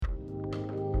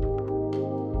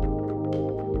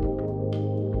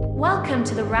Welcome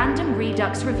to the Random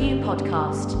Redux Review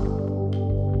Podcast.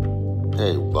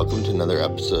 Hey, welcome to another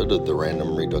episode of the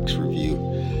Random Redux Review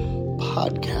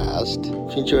Podcast.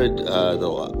 If you enjoyed the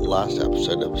last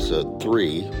episode, episode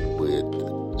 3,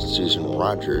 with Susan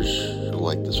Rogers, you'll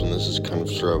like this one. This is kind of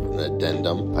sort of an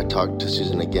addendum. I talked to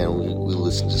Susan again. We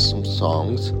listened to some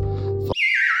songs.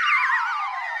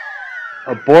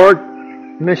 Abort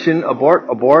mission,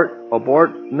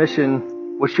 abort mission.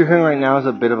 What you're hearing right now is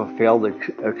a bit of a failed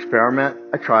experiment.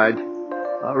 I tried.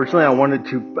 Originally, I wanted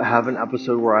to have an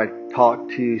episode where I talked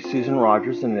to Susan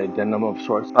Rogers in an addendum of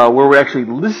sorts, where we actually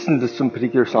listen to some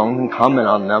particular songs and comment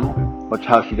on them, much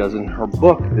how she does in her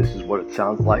book. This is what it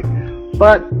sounds like.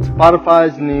 But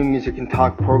Spotify's new Music and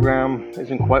Talk program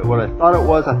isn't quite what I thought it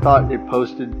was. I thought it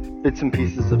posted bits and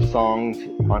pieces of songs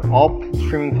on all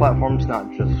streaming platforms,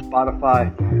 not just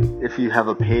Spotify. If you have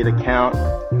a paid account,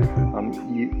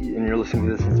 and you're listening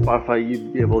to this on Spotify,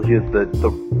 you'd be able to hear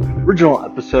the original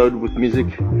episode with music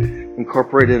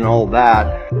incorporated and all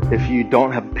that. If you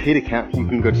don't have a paid account, you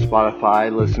can go to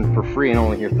Spotify, listen for free, and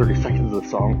only hear 30 seconds of the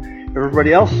song.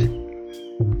 Everybody else,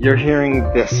 you're hearing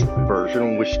this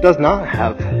version, which does not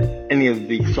have any of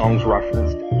the songs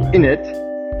referenced in it,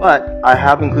 but I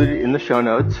have included in the show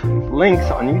notes links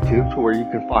on YouTube to where you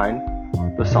can find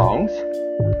the songs,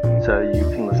 so you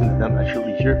can listen to them at your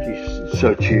leisure if you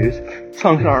so choose.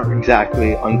 Songs aren't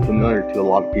exactly unfamiliar to a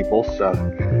lot of people, so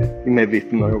you may be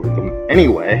familiar with them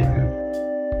anyway.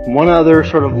 One other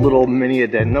sort of little mini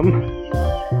addendum.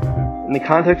 In the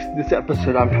context of this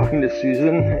episode, I'm talking to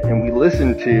Susan, and we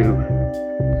listened to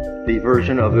the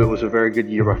version of It Was a Very Good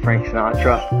Year by Frank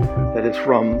Sinatra that is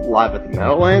from Live at the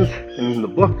Meadowlands. And in the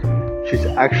book, she's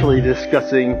actually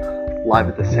discussing Live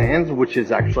at the Sands, which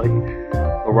is actually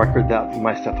a record that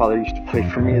my stepfather used to play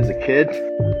for me as a kid.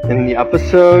 In the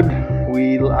episode,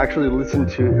 we actually listened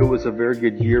to It Was a Very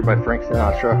Good Year by Frank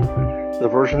Sinatra, the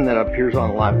version that appears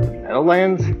on Live at the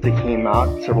Meadowlands. They came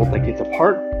out several decades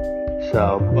apart.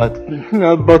 So, but,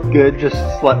 both good, just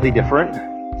slightly different.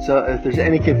 So if there's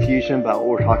any confusion about what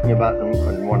we're talking about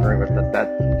and wondering if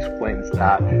that explains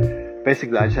that,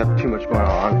 basically I just have too much going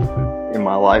on in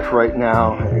my life right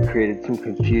now, and it created some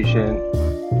confusion,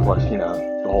 plus,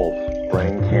 the whole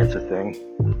brain cancer thing.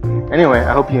 Anyway,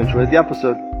 I hope you enjoyed the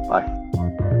episode. Bye.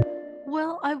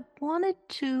 Well, I wanted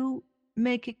to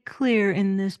make it clear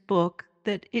in this book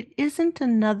that it isn't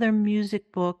another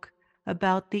music book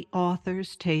about the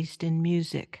author's taste in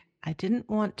music. I didn't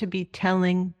want to be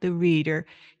telling the reader,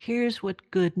 here's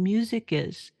what good music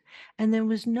is. And there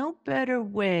was no better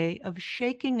way of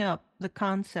shaking up the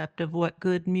concept of what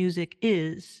good music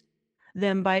is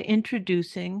than by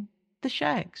introducing the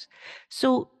Shags.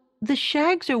 So the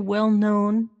Shags are well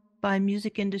known by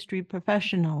music industry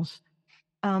professionals.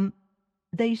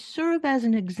 They serve as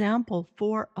an example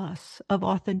for us of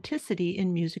authenticity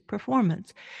in music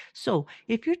performance. So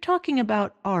if you're talking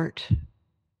about art,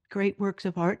 great works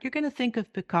of art, you're going to think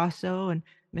of Picasso and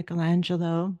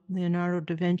Michelangelo, Leonardo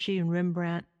da Vinci and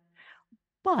Rembrandt.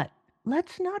 But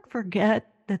let's not forget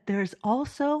that there's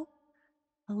also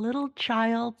a little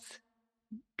child's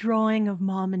drawing of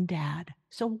mom and dad.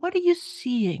 So what are you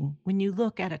seeing when you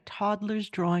look at a toddler's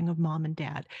drawing of mom and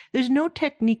dad? There's no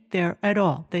technique there at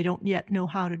all. They don't yet know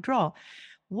how to draw.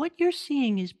 What you're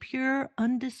seeing is pure,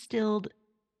 undistilled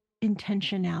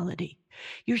intentionality.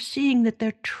 You're seeing that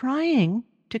they're trying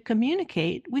to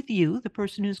communicate with you, the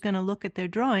person who's going to look at their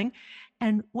drawing,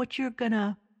 and what you're going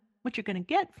to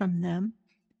get from them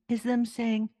is them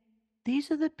saying,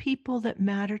 these are the people that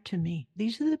matter to me.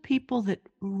 These are the people that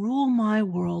rule my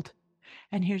world.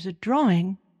 And here's a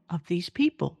drawing of these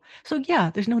people. So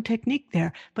yeah, there's no technique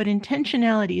there, but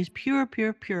intentionality is pure,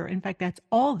 pure, pure. In fact, that's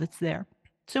all that's there.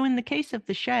 So in the case of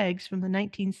the Shags from the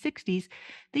 1960s,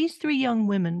 these three young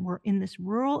women were in this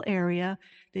rural area.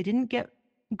 They didn't get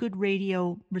good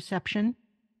radio reception.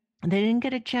 They didn't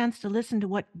get a chance to listen to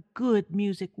what good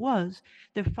music was.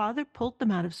 Their father pulled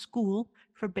them out of school,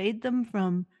 forbade them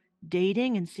from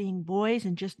dating and seeing boys,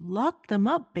 and just locked them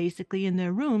up basically in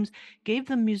their rooms, gave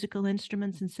them musical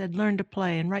instruments and said, learn to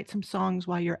play and write some songs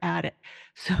while you're at it.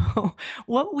 So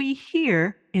what we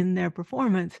hear in their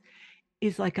performance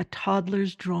is like a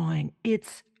toddler's drawing.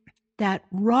 It's that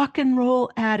rock and roll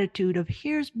attitude of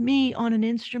here's me on an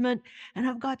instrument and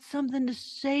I've got something to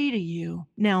say to you.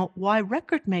 Now, why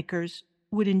record makers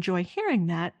would enjoy hearing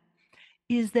that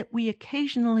is that we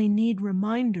occasionally need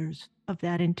reminders of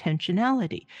that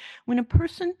intentionality. When a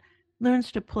person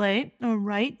learns to play or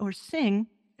write or sing,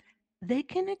 they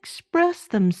can express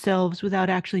themselves without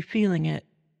actually feeling it.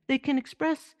 They can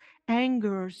express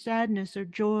anger or sadness or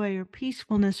joy or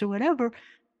peacefulness or whatever.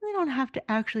 They don't have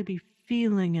to actually be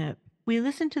feeling it. We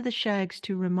listen to the Shags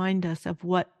to remind us of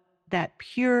what that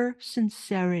pure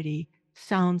sincerity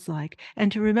sounds like,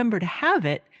 and to remember to have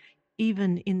it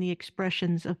even in the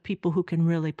expressions of people who can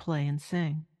really play and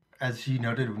sing. As you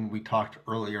noted when we talked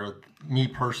earlier, me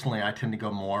personally, I tend to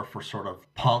go more for sort of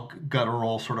punk,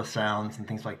 guttural sort of sounds and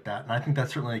things like that. And I think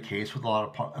that's certainly the case with a lot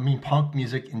of punk. I mean, punk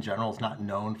music in general is not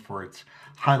known for its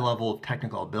high level of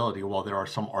technical ability. While there are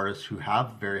some artists who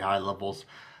have very high levels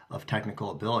of technical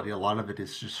ability, a lot of it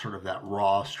is just sort of that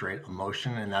raw, straight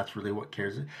emotion, and that's really what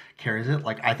carries it.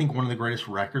 Like, I think one of the greatest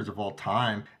records of all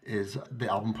time is the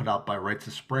album put out by Rites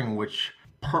of Spring, which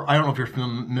I don't know if you're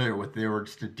familiar with. They were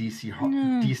just a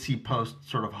DC post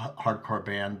sort of hardcore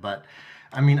band, but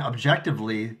I mean,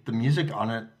 objectively, the music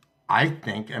on it, I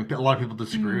think, and a lot of people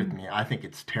disagree with me. I think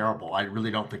it's terrible. I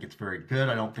really don't think it's very good.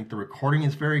 I don't think the recording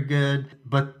is very good,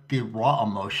 but the raw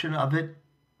emotion of it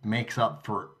makes up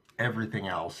for everything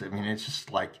else. I mean, it's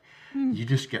just like you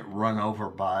just get run over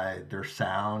by their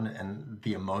sound and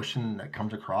the emotion that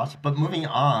comes across. But moving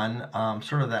on,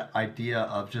 sort of that idea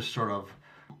of just sort of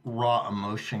raw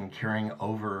emotion carrying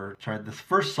over. Sorry, this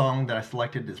first song that I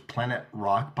selected is Planet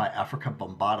Rock by Africa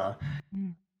Bambaataa.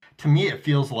 To me, it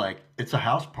feels like it's a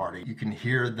house party. You can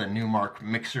hear the Newmark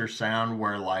mixer sound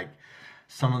where like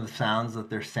some of the sounds that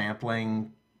they're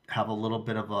sampling have a little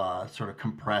bit of a sort of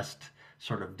compressed,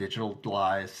 sort of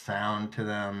digitalized sound to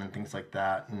them and things like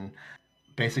that. And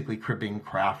basically cribbing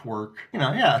Kraftwerk.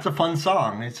 Yeah, it's a fun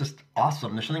song. It's just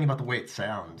awesome. There's something about the way it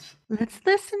sounds. Let's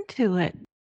listen to it.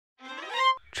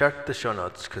 Check the show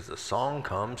notes because the song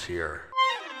comes here.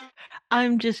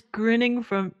 I'm just grinning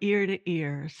from ear to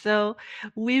ear. So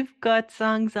we've got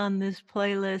songs on this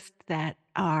playlist that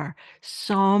are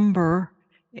somber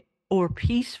or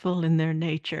peaceful in their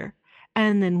nature.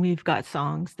 And then we've got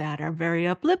songs that are very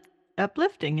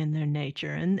uplifting in their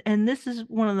nature. And this is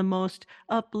one of the most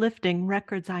uplifting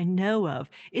records I know of.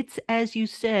 It's, as you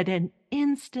said, an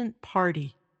instant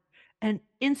party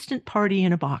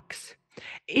in a box.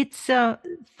 It's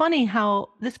funny how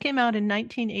this came out in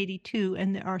 1982,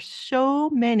 and there are so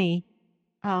many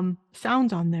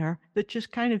sounds on there that just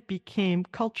kind of became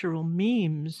cultural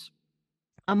memes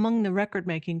among the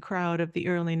record-making crowd of the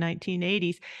early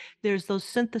 1980s. There's those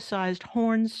synthesized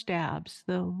horn stabs,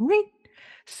 the ring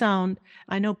sound.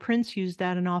 I know Prince used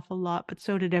that an awful lot, but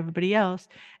so did everybody else.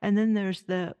 And then there's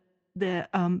the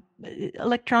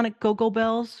electronic go-go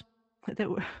bells. They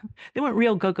weren't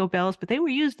real go-go bells, but they were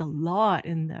used a lot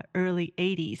in the early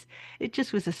 80s. It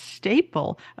just was a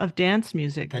staple of dance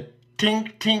music. The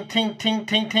tink, tink, tink, tink,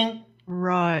 tink, tink.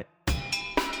 Right.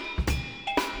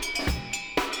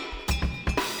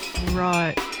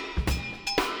 Right.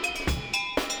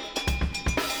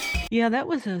 Yeah, that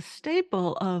was a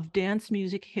staple of dance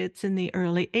music hits in the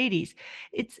early 80s.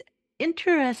 It's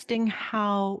interesting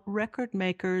how record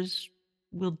makers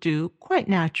will do, quite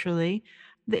naturally,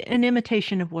 an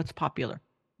imitation of what's popular.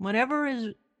 Whatever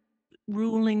is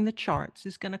ruling the charts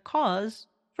is going to cause,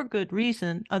 for good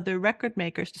reason, other record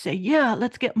makers to say, yeah,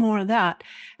 let's get more of that.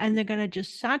 And they're going to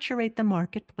just saturate the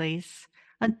marketplace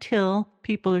until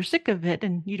people are sick of it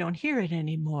and you don't hear it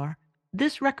anymore.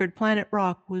 This record, Planet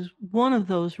Rock, was one of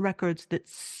those records that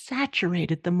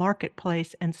saturated the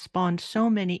marketplace and spawned so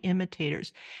many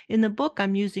imitators. In the book,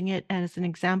 I'm using it as an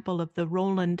example of the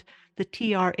Roland, the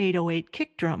TR-808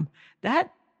 kick drum.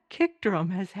 That kick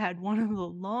drum has had one of the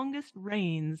longest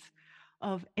reigns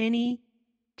of any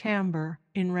timbre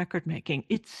in record making.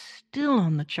 It's still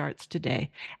on the charts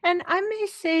today. And I may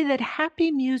say that happy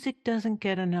music doesn't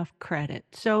get enough credit.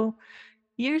 So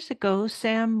years ago,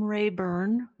 Sam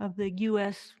Rayburn of the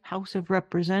U.S. House of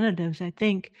Representatives, I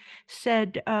think,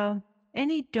 said,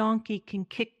 any donkey can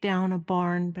kick down a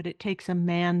barn, but it takes a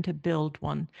man to build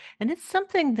one. And it's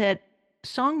something that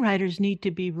songwriters need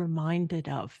to be reminded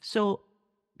of. So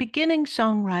beginning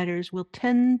songwriters will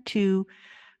tend to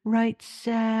write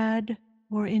sad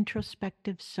or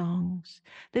introspective songs.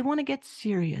 They want to get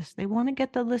serious. They want to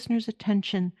get the listener's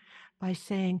attention by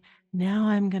saying, now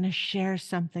I'm going to share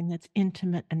something that's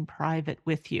intimate and private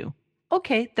with you.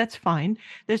 Okay, that's fine.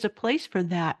 There's a place for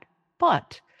that.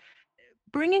 But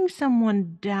bringing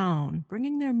someone down,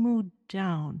 bringing their mood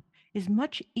down, is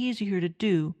much easier to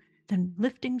do than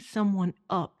lifting someone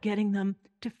up, getting them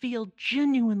to feel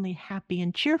genuinely happy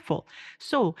and cheerful.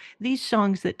 So these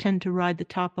songs that tend to ride the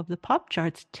top of the pop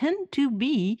charts tend to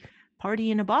be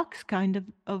party in a box kind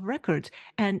of records.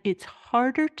 And it's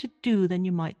harder to do than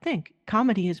you might think.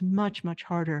 Comedy is much, much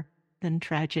harder than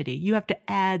tragedy. You have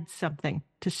to add something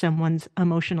to someone's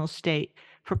emotional state.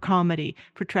 For comedy,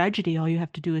 for tragedy, all you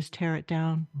have to do is tear it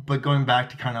down. But going back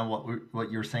to kind of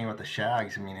what you were saying about the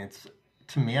Shags, I mean,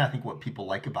 to me, I think what people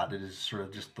like about it is sort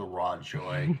of just the raw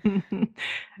joy.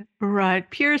 Right,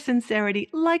 pure sincerity,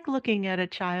 like looking at a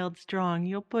child's drawing.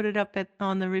 You'll put it up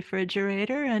on the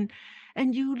refrigerator and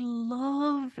you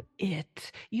love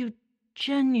it. You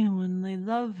genuinely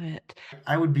love it.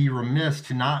 I would be remiss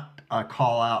to not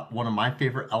call out one of my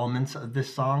favorite elements of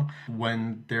this song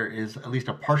when there is at least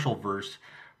a partial verse.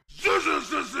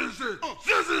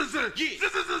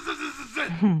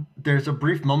 There's a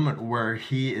brief moment where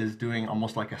he is doing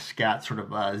almost like a scat sort of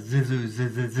zizu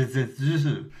zizu zizu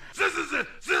zizu.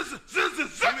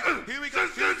 Here we go.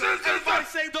 Everybody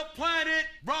say the planet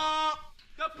rock.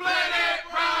 The planet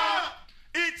rock.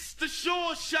 It's the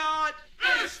Sure Shot.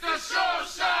 It's the Sure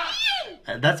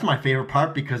Shot. That's my favorite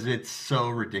part because it's so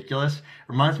ridiculous. It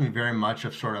reminds me very much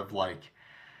of sort of like,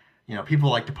 people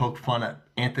like to poke fun at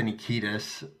Anthony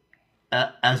Kiedis,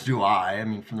 as do I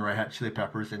mean, from the Red Hot Chili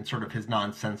Peppers, and sort of his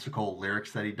nonsensical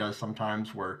lyrics that he does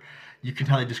sometimes where you can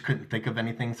tell he just couldn't think of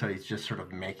anything, so he's just sort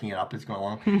of making it up as going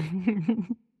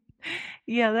along.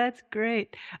 Yeah, that's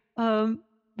great.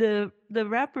 The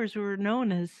rappers were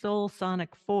known as Soul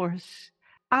Sonic Force.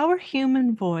 Our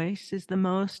human voice is the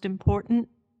most important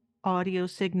audio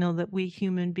signal that we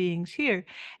human beings hear,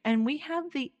 and we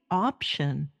have the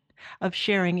option of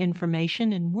sharing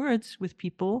information in words with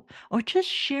people or just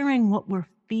sharing what we're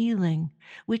feeling,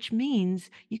 which means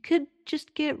you could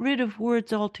just get rid of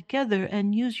words altogether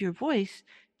and use your voice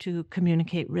to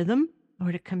communicate rhythm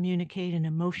or to communicate an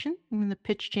emotion. The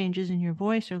pitch changes in your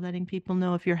voice are letting people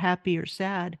know if you're happy or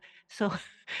sad. So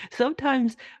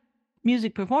sometimes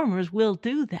music performers will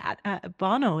do that.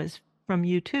 Bono is from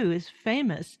U2 is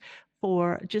famous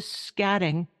for just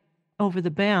scatting over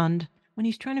the band when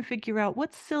he's trying to figure out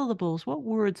what syllables, what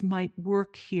words might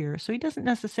work here. So he doesn't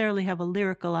necessarily have a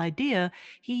lyrical idea.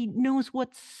 He knows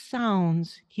what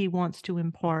sounds he wants to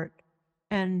impart.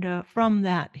 And from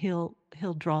that, he'll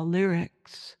draw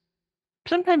lyrics.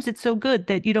 Sometimes it's so good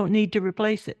that you don't need to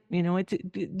replace it. Like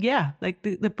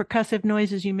the percussive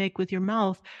noises you make with your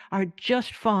mouth are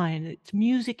just fine. It's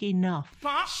music enough.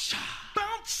 Bounce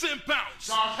and bounce.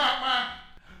 Just hit me.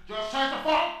 Just hit the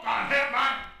funk. Gotta hit me.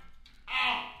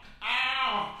 Ow.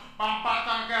 Ow.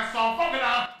 Bum, get so funky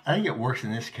now. I think it works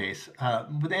in this case.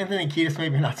 With Anthony Kiedis,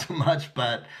 maybe not so much,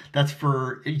 but that's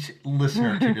for each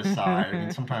listener to decide. I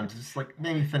mean, sometimes it's like,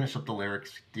 maybe finish up the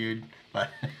lyrics, dude. But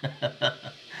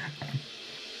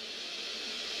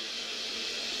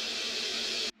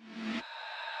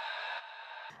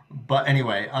But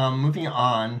anyway, moving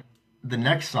on. The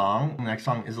next song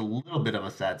is a little bit of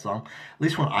a sad song. At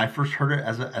least when I first heard it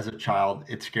as a child,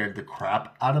 it scared the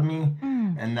crap out of me.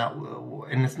 And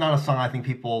it's not a song I think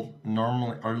people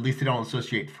normally, or at least they don't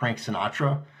associate Frank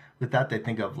Sinatra with that. They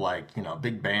think of like,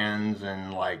 big bands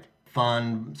and like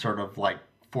fun sort of like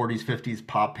 40s, 50s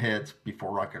pop hits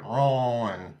before rock and roll,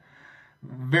 and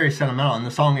very sentimental. And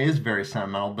the song is very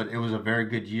sentimental, but it was a very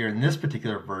good year. In this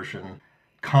particular version,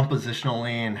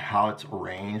 compositionally and how it's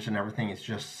arranged and everything,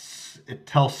 it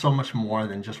tells so much more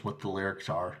than just what the lyrics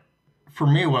are. For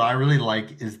me, what I really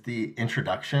like is the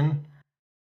introduction.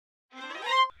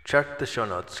 Check the show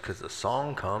notes because the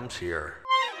song comes here.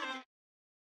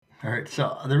 All right,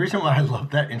 so the reason why I love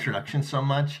that introduction so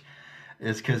much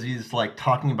is because he's like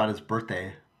talking about his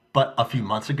birthday, but a few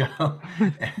months ago,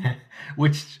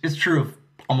 which is true of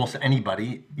almost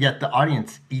anybody, yet the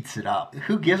audience eats it up.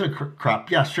 Who gives a crap?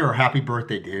 Yeah, sure, happy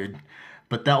birthday, dude.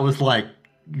 But that was like,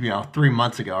 3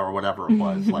 months ago or whatever it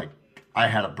was. Like, I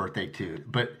had a birthday too.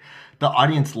 But the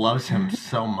audience loves him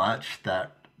so much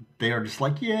that they are just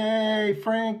like, yay,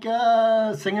 Frank,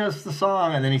 sing us the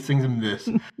song. And then he sings him this.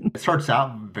 It starts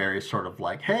out very sort of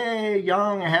like, hey,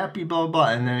 young, happy, blah,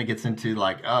 blah. And then it gets into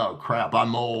like, oh, crap,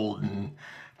 I'm old. And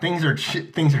things are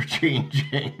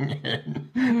changing.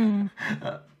 And,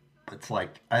 it's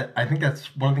like, I think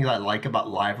that's one of the things I like about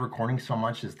live recording so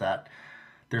much is that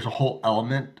there's a whole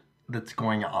element that's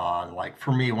going on. Like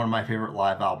for me, one of my favorite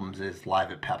live albums is Live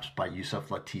at Pep's by Yusef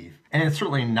Lateef. And it's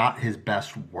certainly not his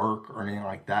best work or anything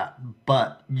like that,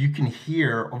 but you can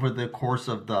hear over the course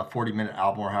of the 40-minute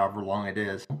album or however long it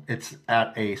is, it's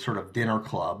at a sort of dinner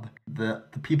club. The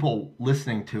people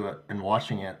listening to it and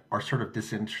watching it are sort of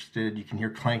disinterested. You can hear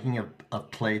clanking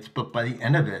of plates, but by the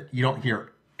end of it, you don't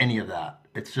hear any of that.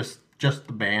 It's just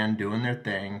the band doing their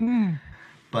thing.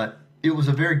 But it was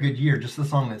a very good year, just the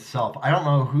song itself. I don't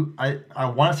know who, I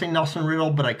want to say Nelson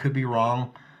Riddle, but I could be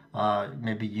wrong.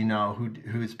 Maybe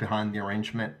who's behind the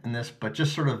arrangement in this, but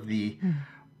just sort of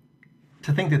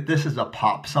to think that this is a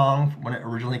pop song when it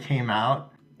originally came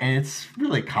out, and it's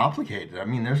really complicated. I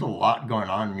mean, there's a lot going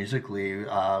on musically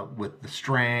with the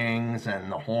strings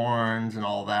and the horns and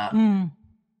all that.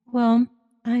 Well,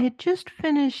 I had just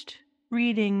finished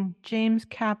reading James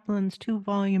Kaplan's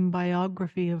 2-volume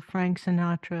biography of Frank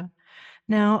Sinatra.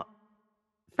 Now,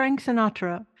 Frank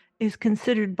Sinatra is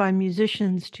considered by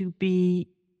musicians to be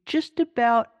just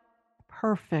about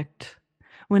perfect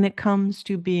when it comes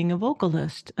to being a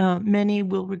vocalist. Many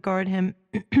will regard him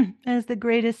as the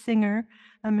greatest singer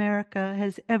America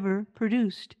has ever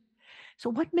produced. So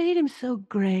what made him so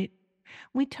great?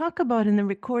 We talk about in the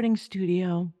recording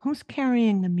studio, who's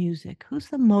carrying the music? Who's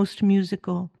the most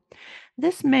musical?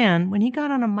 This man, when he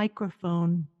got on a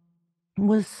microphone,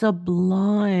 was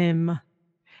sublime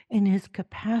in his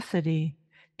capacity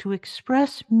to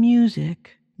express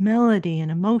music, melody, and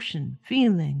emotion,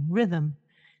 feeling, rhythm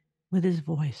with his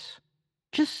voice.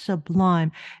 Just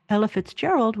sublime. Ella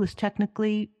Fitzgerald was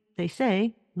technically, they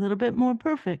say, a little bit more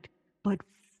perfect. But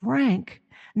Frank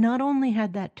not only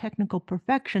had that technical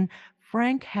perfection,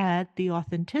 Frank had the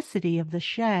authenticity of the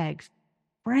Shags.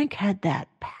 Frank had that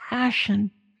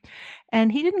passion.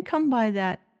 And he didn't come by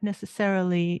that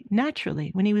necessarily naturally.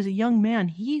 When he was a young man,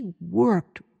 he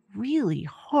worked really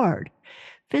hard,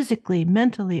 physically,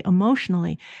 mentally,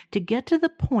 emotionally, to get to the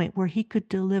point where he could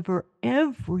deliver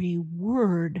every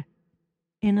word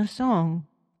in a song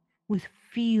with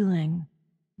feeling,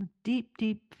 with deep,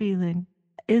 deep feeling.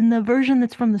 In the version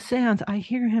that's from the seance, I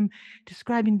hear him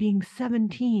describing being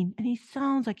 17, and he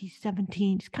sounds like he's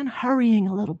 17. He's kind of hurrying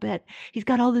a little bit. He's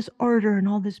got all this ardor and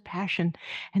all this passion.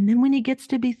 And then when he gets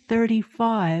to be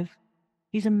 35,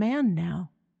 he's a man now.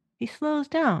 He slows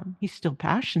down. He's still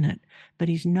passionate, but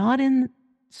he's not in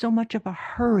so much of a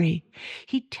hurry.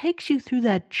 He takes you through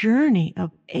that journey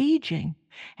of aging,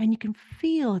 and you can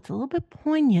feel it's a little bit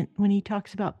poignant when he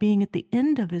talks about being at the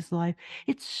end of his life.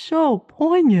 It's so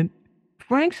poignant.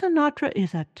 Frank Sinatra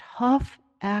is a tough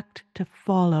act to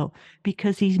follow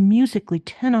because he's musically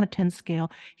 10 on a 10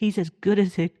 scale. He's as good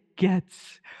as it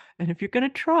gets. And if you're going to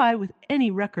try with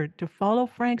any record to follow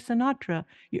Frank Sinatra,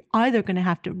 you're either going to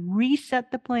have to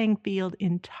reset the playing field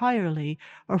entirely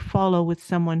or follow with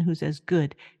someone who's as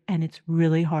good. And it's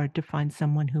really hard to find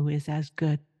someone who is as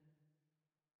good.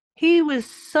 He was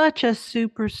such a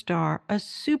superstar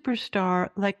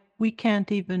like we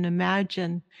can't even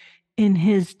imagine in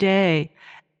his day.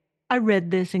 I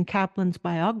read this in Kaplan's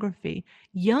biography.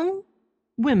 Young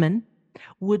women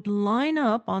would line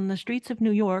up on the streets of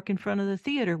New York in front of the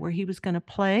theater where he was going to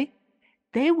play.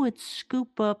 They would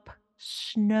scoop up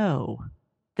snow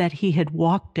that he had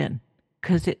walked in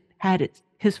because it had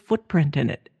his footprint in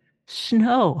it.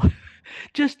 Snow.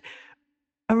 Just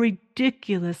a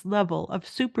ridiculous level of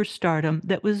superstardom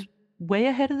that was way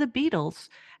ahead of the Beatles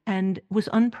and was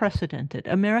unprecedented.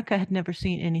 America had never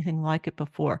seen anything like it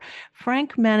before.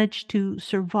 Frank managed to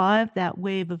survive that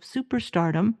wave of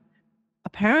superstardom,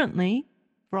 apparently,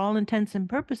 for all intents and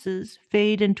purposes,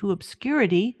 fade into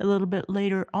obscurity a little bit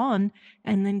later on,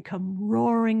 and then come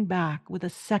roaring back with a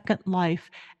second life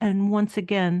and once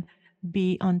again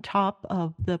be on top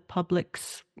of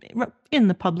in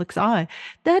the public's eye.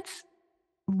 That's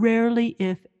rarely,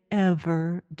 if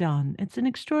ever, done. It's an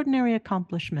extraordinary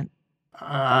accomplishment.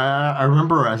 I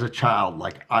remember as a child,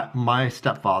 my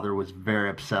stepfather was very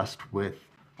obsessed with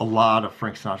a lot of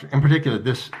Frank Sinatra. In particular,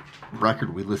 this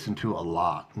record we listened to a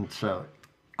lot, and so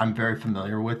I'm very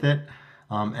familiar with it.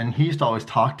 And he used to always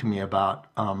talk to me about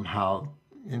how,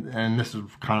 and this is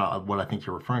kind of what I think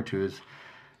you're referring to, is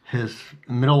his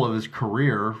middle of his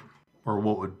career, or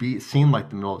what would seem like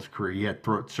the middle of his career. He had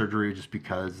throat surgery just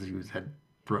because he had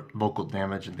vocal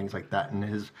damage and things like that, and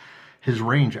his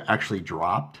range actually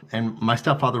dropped. And my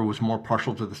stepfather was more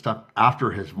partial to the stuff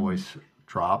after his voice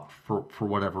dropped for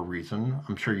whatever reason.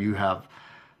 I'm sure you have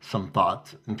some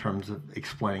thoughts in terms of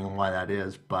explaining why that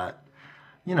is, but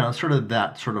sort of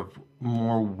that sort of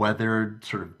more weathered,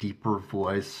 sort of deeper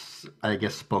voice, I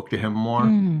guess, spoke to him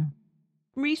more.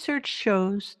 Research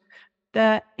shows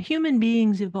that human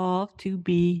beings evolved to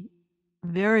be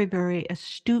very, very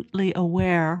astutely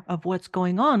aware of what's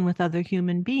going on with other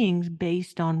human beings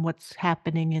based on what's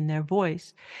happening in their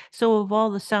voice. So of all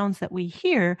the sounds that we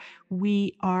hear,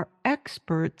 we are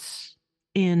experts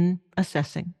in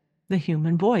assessing the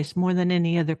human voice more than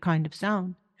any other kind of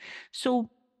sound.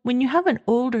 So when you have an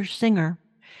older singer,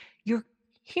 you're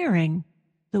hearing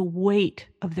the weight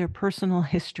of their personal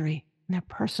history, their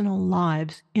personal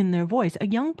lives in their voice. A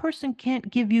young person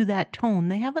can't give you that tone.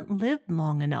 They haven't lived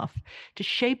long enough to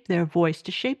shape their voice,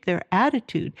 to shape their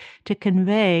attitude, to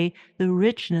convey the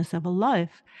richness of a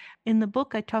life. In the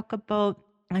book, I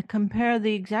compare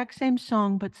the exact same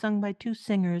song, but sung by two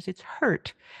singers. It's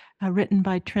Hurt, written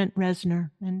by Trent Reznor.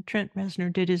 And Trent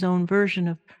Reznor did his own version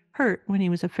of Hurt when he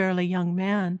was a fairly young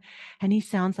man. And he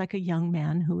sounds like a young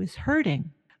man who is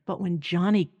hurting. But when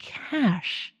Johnny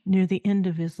Cash, near the end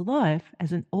of his life,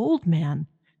 as an old man,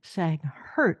 sang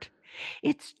Hurt,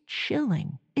 it's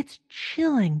chilling. It's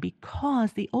chilling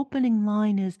because the opening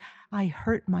line is, I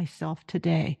hurt myself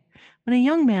today. When a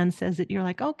young man says it, you're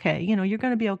like, okay, you're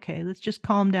going to be okay. Let's just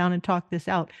calm down and talk this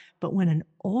out. But when an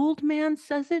old man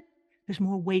says it, there's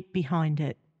more weight behind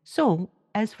it. So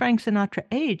as Frank Sinatra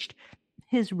aged,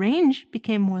 his range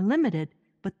became more limited,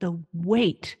 but the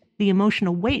weight, the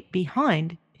emotional weight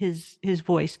behind his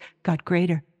voice got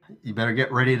greater. You better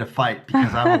get ready to fight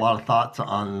because I have a lot of thoughts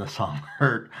on the song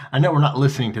Hurt. I know we're not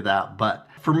listening to that, but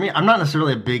for me, I'm not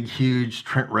necessarily a big, huge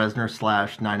Trent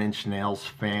Reznor / Nine Inch Nails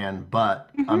fan, but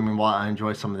I mean, while I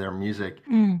enjoy some of their music,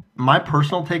 my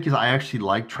personal take is I actually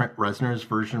like Trent Reznor's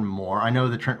version more. I know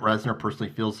that Trent Reznor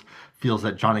personally feels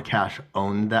that Johnny Cash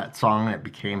owned that song and it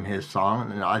became his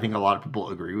song, and I think a lot of people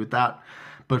agree with that.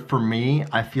 But for me,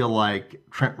 I feel like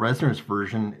Trent Reznor's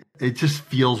version, it just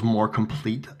feels more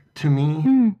complete to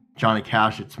me. Johnny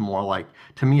Cash, it's more like,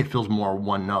 to me, it feels more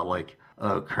one note, like,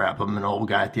 oh crap, I'm an old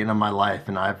guy at the end of my life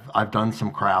and I've done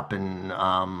some crap and,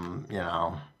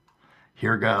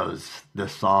 here goes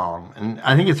this song. And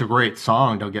I think it's a great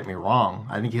song, don't get me wrong.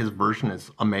 I think his version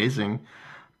is amazing,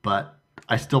 but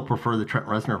I still prefer the Trent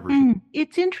Reznor version.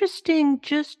 It's interesting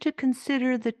just to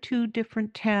consider the two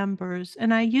different timbres,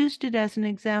 and I used it as an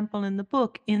example in the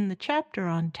book, in the chapter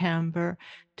on timbre,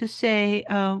 to say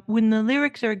when the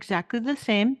lyrics are exactly the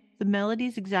same, the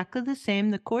melody's exactly the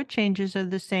same, the chord changes are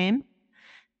the same,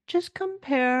 just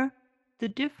compare the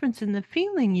difference in the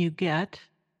feeling you get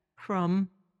from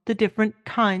the different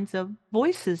kinds of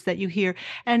voices that you hear.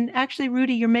 And actually,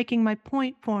 Rudy, you're making my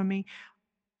point for me.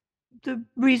 The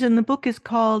reason the book is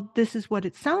called This Is What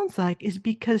It Sounds Like is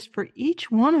because for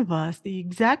each one of us, the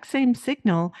exact same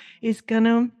signal is going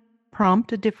to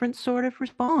prompt a different sort of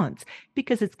response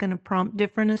because it's going to prompt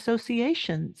different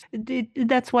associations.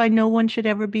 That's why no one should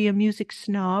ever be a music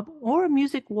snob or a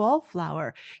music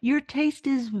wallflower. Your taste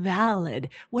is valid.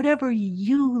 Whatever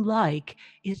you like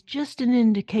is just an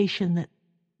indication that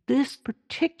this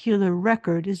particular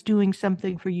record is doing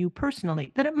something for you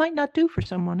personally that it might not do for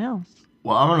someone else.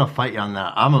 Well, I'm going to fight you on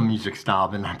that. I'm a music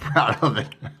snob and I'm proud of it.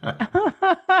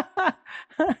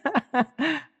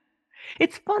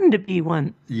 It's fun to be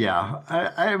one. Yeah.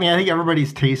 I mean, I think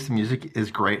everybody's taste in music is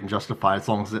great and justified as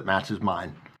long as it matches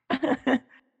mine.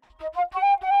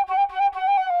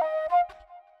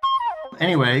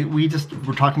 Anyway, we were just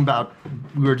talking about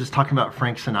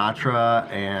Frank Sinatra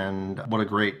and what a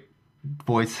great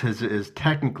voice his is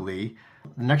technically.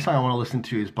 The next song I want to listen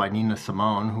to is by Nina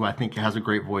Simone, who I think has a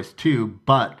great voice too,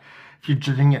 but if you're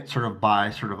judging it sort of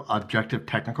by sort of objective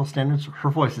technical standards, her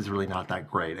voice is really not that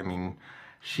great. I mean,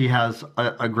 she has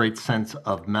a great sense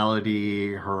of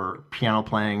melody, her piano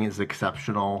playing is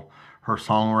exceptional, her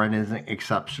songwriting is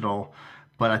exceptional,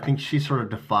 but I think she sort of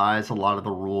defies a lot of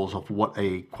the rules of what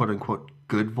a quote-unquote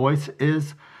good voice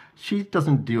is. She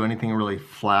doesn't do anything really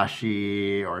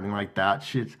flashy or anything like that.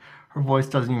 Her voice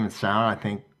doesn't even sound, I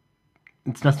think,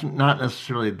 it's not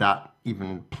necessarily that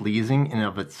even pleasing in and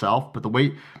of itself, but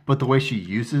the way she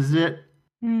uses it.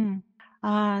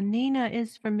 Nina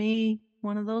is for me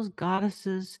one of those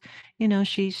goddesses.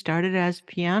 She started as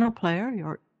piano player,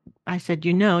 or I said,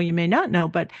 you may not know,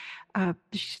 but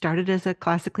she started as a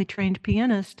classically trained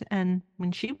pianist. And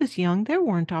when she was young, there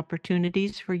weren't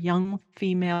opportunities for young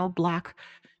female Black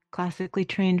classically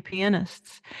trained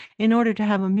pianists. In order to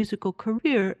have a musical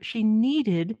career, she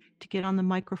needed to get on the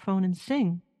microphone and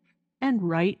sing and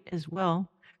write as well.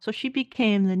 So she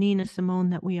became the Nina Simone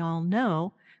that we all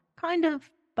know, kind of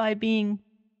by being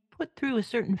put through a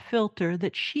certain filter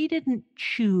that she didn't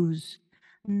choose.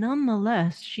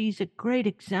 Nonetheless, she's a great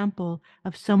example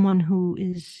of someone who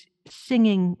is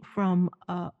singing from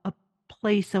a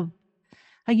place of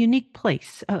a unique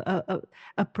place,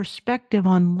 a perspective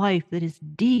on life that is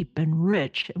deep and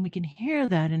rich. And we can hear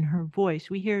that in her voice.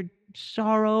 We hear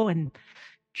sorrow and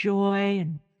joy,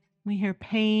 and we hear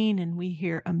pain, and we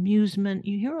hear amusement.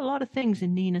 You hear a lot of things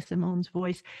in Nina Simone's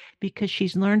voice because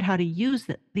she's learned how to use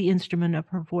the instrument of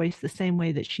her voice the same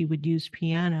way that she would use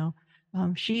piano.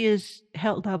 She is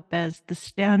held up as the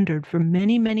standard for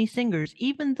many, many singers,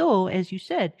 even though, as you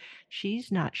said,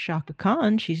 she's not Chaka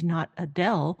Khan, she's not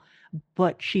Adele,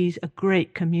 but she's a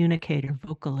great communicator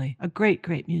vocally, a great,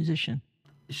 great musician.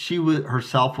 She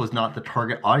herself was not the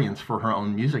target audience for her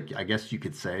own music, I guess you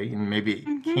could say, and maybe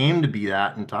it came to be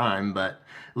that in time, but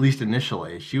at least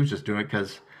initially, she was just doing it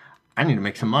because I need to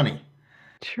make some money.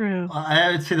 True.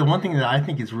 I would say the one thing that I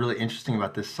think is really interesting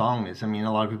about this song is, I mean,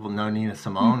 a lot of people know Nina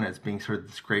Simone as being sort of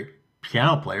this great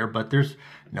piano player, but there's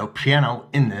no piano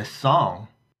in this song.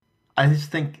 I just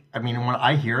think, I mean, when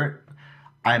I hear it,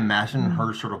 I imagine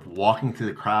her sort of walking through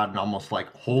the crowd and almost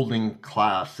like holding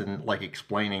class and like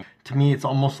explaining. To me, it's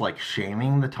almost like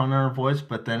shaming the tone of her voice,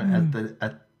 but then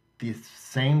at the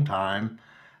same time,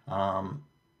 um,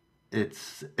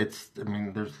 it's. I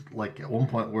mean, there's like at one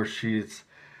point where she's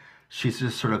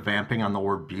just sort of vamping on the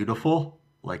word beautiful,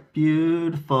 like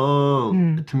beautiful.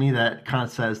 To me, that kind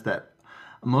of says that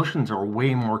emotions are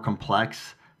way more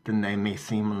complex than they may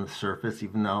seem on the surface,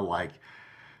 even though like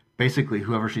basically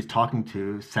whoever she's talking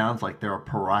to sounds like they're a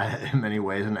pariah in many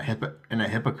ways and a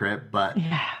hypocrite, but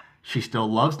Yeah. she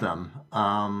still loves them,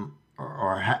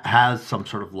 or has some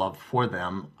sort of love for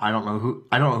them. I don't know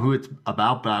who it's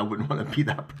about, but I wouldn't want to be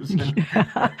that person.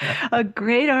 A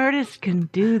great artist can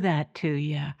do that to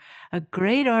you. A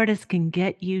great artist can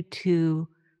get you to,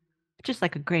 just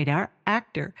like a great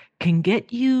actor, can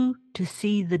get you to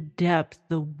see the depth,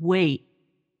 the weight,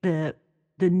 the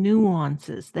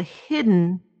nuances, the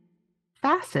hidden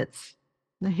facets,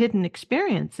 the hidden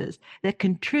experiences that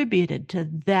contributed to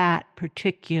that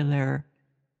particular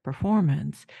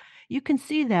performance. You can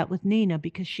see that with Nina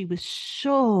because she was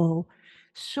so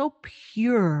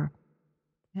pure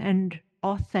and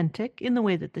authentic in the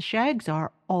way that the Shags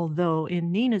are, although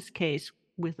in Nina's case,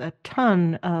 with a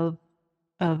ton of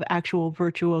actual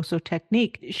virtuoso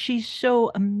technique, she's so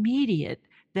immediate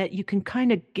that you can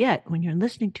kind of get, when you're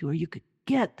listening to her, you could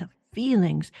get the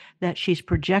feelings that she's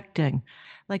projecting.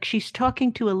 Like she's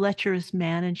talking to a lecherous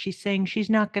man and she's saying she's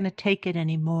not going to take it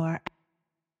anymore.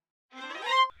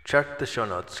 Check the show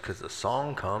notes because the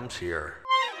song comes here.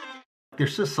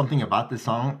 There's just something about this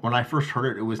song. When I first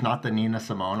heard it, it was not the Nina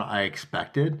Simone I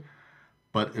expected,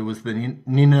 but it was the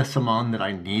Nina Simone that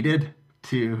I needed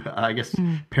to, I guess,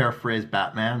 paraphrase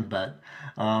Batman. But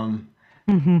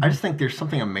I just think there's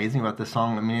something amazing about this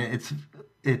song. I mean,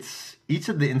 it's each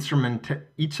of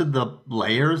the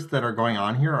layers that are going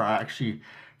on here are actually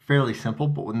fairly simple,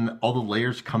 but when all the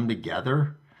layers come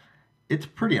together, it's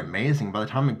pretty amazing. By the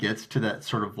time it gets to that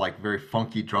sort of like very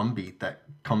funky drum beat that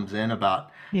comes in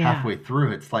about halfway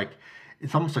through, it's like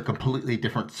it's almost a completely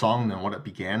different song than what it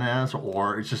began as,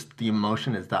 or it's just the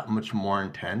emotion is that much more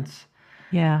intense.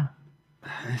 Yeah.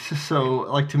 It's just so,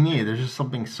 like, to me, there's just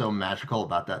something so magical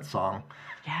about that song.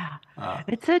 Yeah.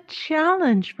 It's a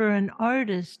challenge for an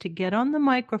artist to get on the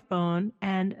microphone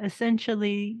and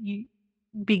essentially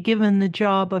be given the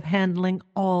job of handling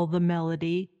all the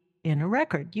melody in a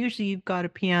record. Usually you've got a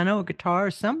piano, a guitar,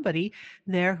 or somebody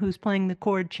there who's playing the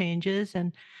chord changes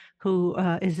and who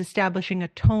is establishing a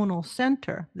tonal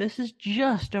center. This is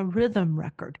just a rhythm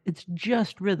record. It's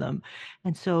just rhythm.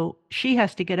 And so she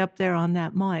has to get up there on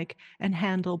that mic and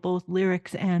handle both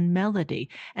lyrics and melody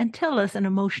and tell us an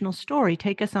emotional story,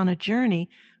 take us on a journey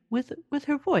with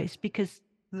her voice, because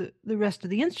the rest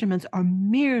of the instruments are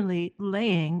merely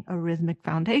laying a rhythmic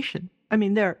foundation. I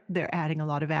mean, they're adding a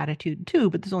lot of attitude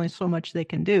too, but there's only so much they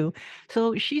can do.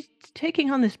 So she's taking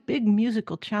on this big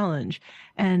musical challenge,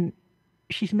 and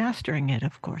she's mastering it,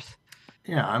 of course.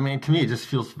 Yeah, I mean, to me, it just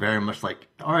feels very much like,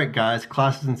 all right, guys,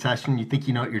 class is in session. You think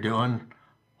you know what you're doing?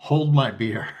 Hold my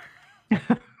beer.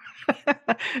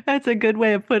 That's a good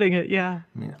way of putting it. Yeah.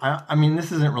 I mean,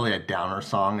 this isn't really a downer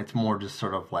song. It's more just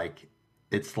sort of like,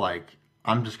 it's like,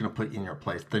 I'm just going to put you in your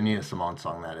place. The Nina Simone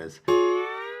song, that is.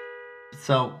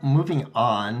 So moving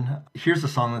on, here's a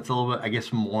song that's a little bit, I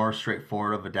guess, more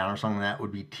straightforward of a downer song. That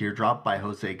would be Teardrop by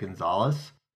Jose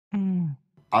Gonzalez.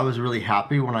 I was really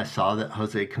happy when I saw that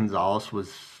Jose Gonzalez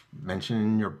was mentioned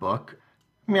in your book.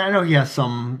 I mean, I know he has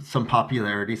some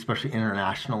popularity, especially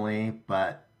internationally,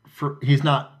 but he's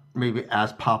not maybe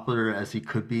as popular as he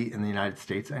could be in the United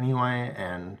States anyway.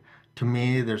 And to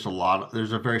me, there's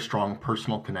a very strong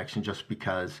personal connection, just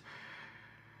because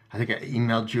I think I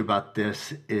emailed you about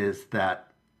this, is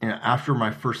that, you know, after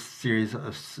my first series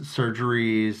of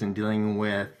surgeries and dealing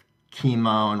with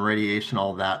chemo and radiation,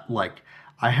 all that, like,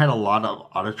 I had a lot of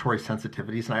auditory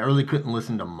sensitivities and I really couldn't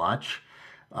listen to much.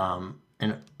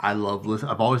 And I've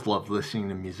always loved listening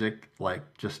to music,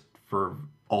 like, just for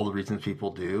all the reasons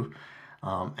people do.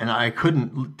 And I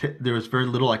couldn't, there was very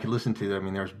little I could listen to. I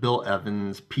mean, there's Bill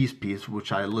Evans' Peace Piece,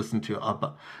 which I listened to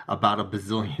about a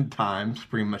bazillion times,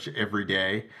 pretty much every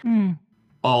day.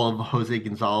 All of Jose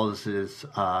Gonzalez's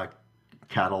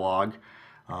catalog,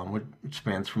 which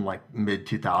spans from like mid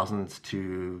 2000s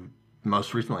to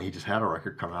most recently, he just had a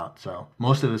record come out. So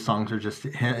most of his songs are just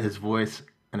his voice,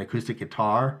 an acoustic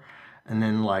guitar, and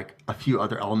then like a few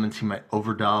other elements he might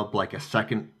overdub, like a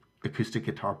second acoustic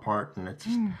guitar part. And it's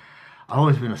just, I've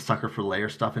always been a sucker for layer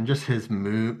stuff, and just his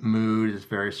mood is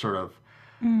very sort of,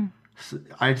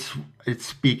 it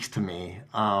speaks to me.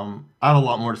 I have a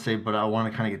lot more to say, but I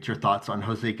want to kind of get your thoughts on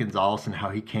Jose Gonzalez and how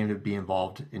he came to be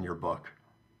involved in your book.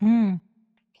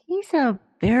 He's a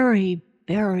very,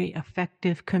 very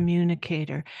effective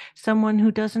communicator, someone who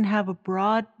doesn't have a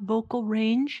broad vocal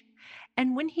range.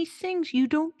 And when he sings, you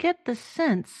don't get the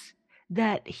sense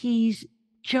that he's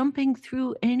jumping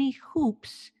through any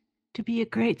hoops to be a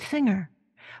great singer.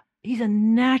 He's a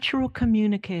natural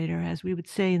communicator, as we would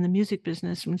say in the music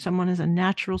business. When someone is a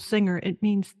natural singer, it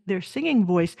means their singing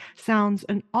voice sounds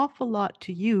an awful lot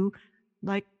to you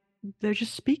like they're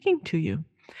just speaking to you.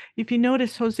 If you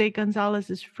notice Jose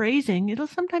Gonzalez's phrasing, it'll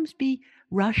sometimes be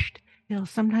rushed, it'll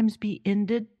sometimes be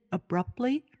ended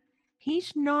abruptly.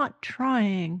 He's not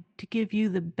trying to give you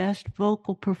the best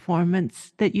vocal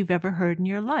performance that you've ever heard in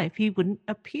your life. He wouldn't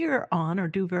appear on or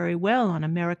do very well on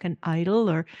American Idol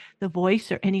or The Voice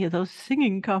or any of those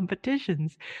singing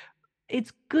competitions.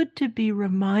 It's good to be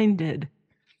reminded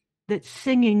that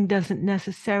singing doesn't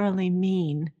necessarily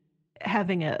mean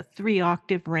having a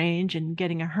 3-octave range and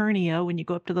getting a hernia when you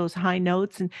go up to those high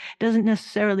notes, and doesn't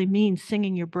necessarily mean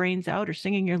singing your brains out or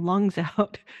singing your lungs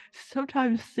out.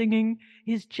 Sometimes singing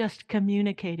is just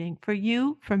communicating. For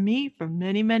you, for me, for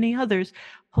many, many others,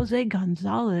 Jose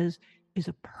Gonzalez is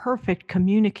a perfect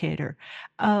communicator.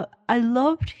 I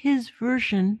loved his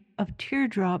version of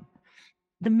Teardrop.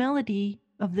 The melody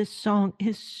of this song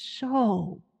is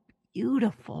so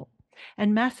beautiful.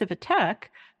 And Massive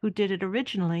Attack, who did it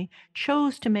originally,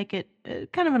 chose to make it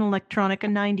kind of an electronic, a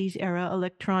 90s era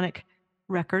electronic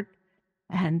record.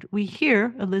 And we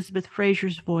hear Elizabeth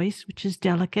Fraser's voice, which is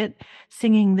delicate,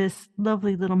 singing this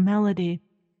lovely little melody.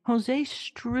 Jose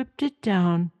stripped it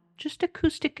down, just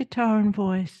acoustic guitar and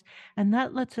voice, and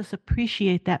that lets us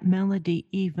appreciate that melody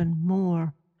even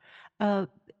more.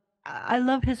 I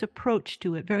love his approach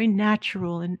to it, very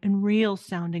natural and real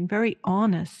sounding, very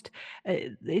honest.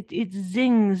 It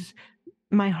zings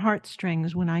my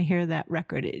heartstrings when I hear that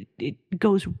record. It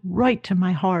goes right to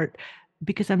my heart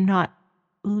because I'm not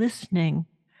listening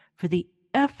for the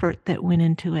effort that went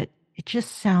into it. It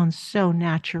just sounds so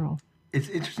natural. It's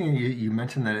interesting you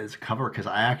mentioned that it's a cover because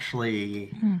I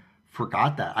actually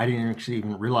forgot that. I didn't actually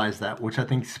even realize that, which I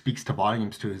think speaks to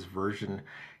volumes to his version.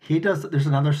 There's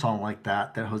another song like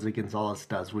that Jose Gonzalez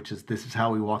does, which is This Is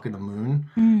How We Walk in the Moon,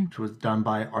 which was done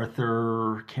by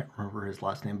Arthur, can't remember his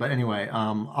last name, but anyway,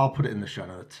 I'll put it in the show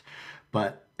notes.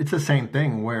 But it's the same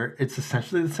thing where it's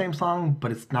essentially the same song,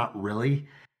 but it's not really.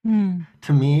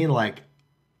 To me, like,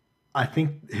 I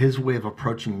think his way of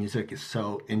approaching music is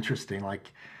so interesting.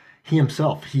 Like, he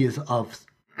himself, he is of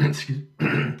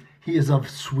he is of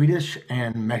Swedish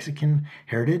and Mexican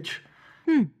heritage.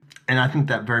 And I think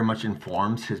that very much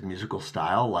informs his musical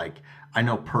style. Like, I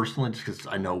know personally, just because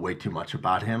I know way too much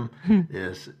about him,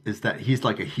 is that he's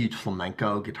like a huge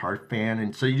flamenco guitar fan.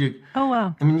 And so Oh,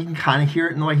 wow. I mean, you can kind of hear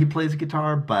it in the way he plays the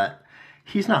guitar, but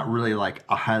he's not really like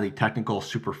a highly technical,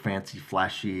 super fancy,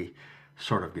 flashy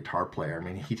sort of guitar player. I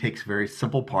mean, he takes very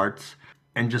simple parts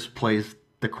and just plays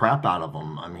the crap out of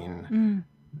them. I mean,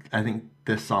 I think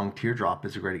this song Teardrop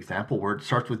is a great example where it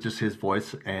starts with just his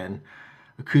voice and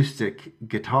acoustic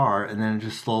guitar, and then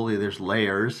just slowly there's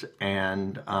layers,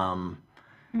 and I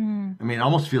mean, it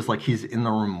almost feels like he's in the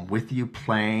room with you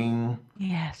playing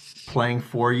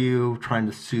for you, trying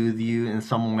to soothe you in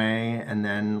some way, and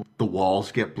then the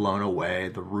walls get blown away,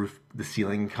 the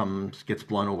ceiling gets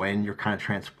blown away, and you're kind of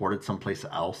transported someplace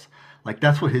else. Like,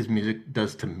 that's what his music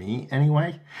does to me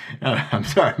anyway. I'm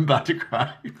sorry, I'm about to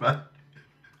cry, but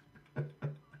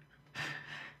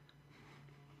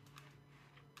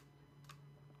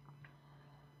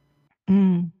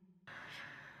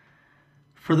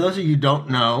for those of you who don't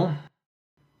know,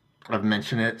 I've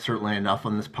mentioned it certainly enough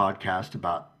on this podcast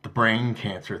about the brain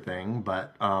cancer thing,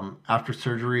 but after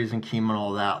surgeries and chemo and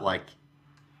all that, like,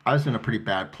 I was in a pretty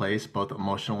bad place, both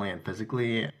emotionally and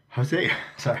physically. Jose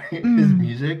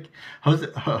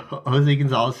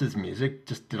Gonzalez's music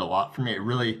just did a lot for me.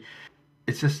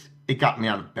 It got me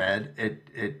out of bed.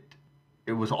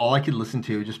 It was all I could listen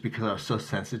to just because I was so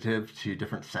sensitive to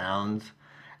different sounds.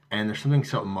 And there's something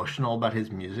so emotional about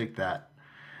his music that,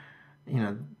 you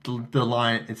know, the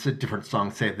line, it's a different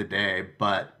song, Save the Day,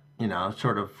 but, you know,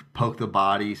 sort of poke the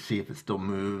body, see if it still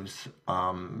moves.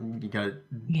 You gotta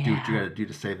do what you gotta do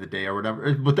to save the day or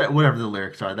whatever. But whatever the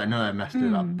lyrics are, I know I messed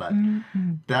it up, but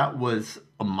that was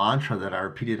a mantra that I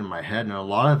repeated in my head. And a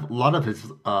lot of his,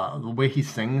 the way he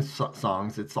sings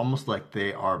songs, it's almost like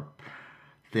they are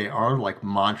like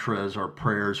mantras or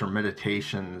prayers or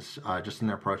meditations, just in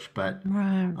their approach. But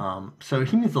so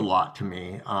he means a lot to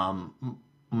me.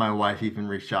 My wife even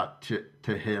reached out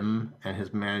to him and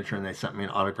his manager, and they sent me an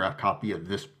autographed copy of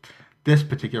this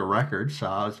particular record. So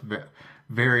I was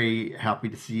very happy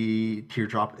to see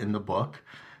Teardrop in the book.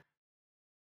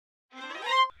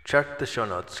 Check the show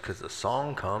notes because the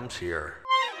song comes here.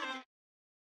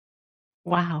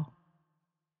 Wow.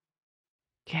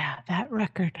 Yeah, that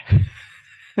record.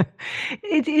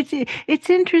 It's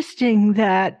interesting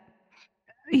that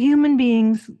human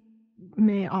beings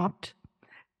may opt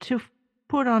to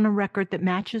put on a record that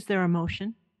matches their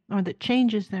emotion or that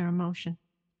changes their emotion.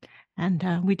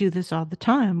 And we do this all the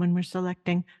time when we're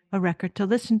selecting a record to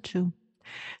listen to.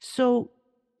 So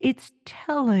it's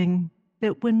telling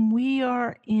that when we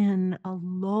are in a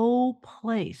low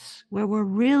place where we're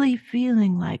really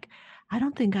feeling like, I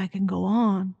don't think I can go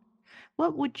on,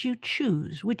 what would you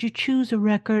choose? Would you choose a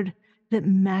record that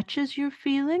matches your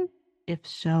feeling? If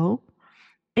so,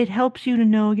 it helps you to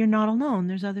know you're not alone.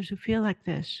 There's others who feel like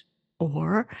this.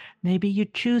 Or maybe you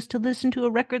choose to listen to a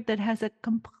record that has a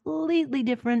completely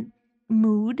different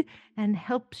mood and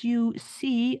helps you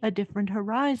see a different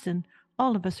horizon.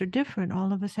 All of us are different.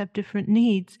 All of us have different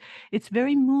needs. It's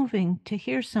very moving to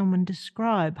hear someone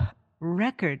describe a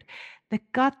record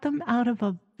that got them out of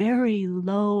a very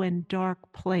low and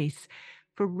dark place.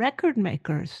 For record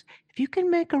makers, if you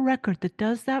can make a record that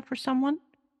does that for someone,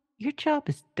 your job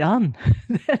is done.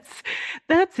 That's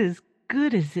that's as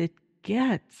good as it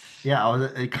gets. Yeah,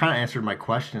 it kind of answered my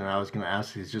question, and I was going to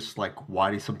ask is just like, why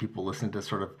do some people listen to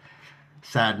sort of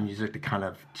sad music to kind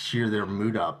of cheer their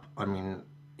mood up? I mean,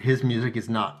 his music is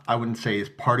not, I wouldn't say his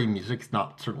party music. It's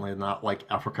not certainly not like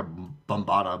Africa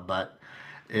Bambaataa, but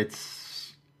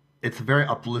it's very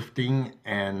uplifting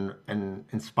and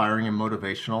inspiring and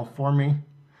motivational for me.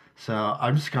 So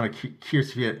I'm just kind of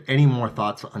curious if you had any more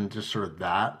thoughts on just sort of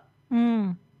that.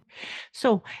 Mm.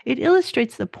 So it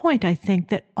illustrates the point, I think,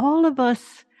 that all of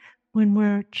us, when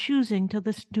we're choosing to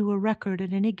listen to a record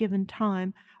at any given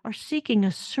time, are seeking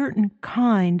a certain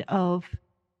kind of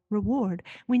reward.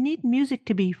 We need music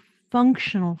to be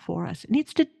functional for us. It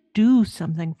needs to do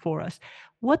something for us.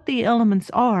 What the elements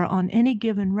are on any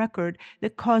given record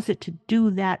that cause it to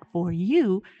do that for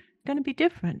you going to be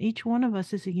different. Each one of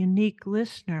us is a unique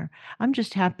listener. I'm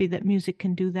just happy that music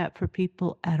can do that for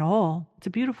people at all. It's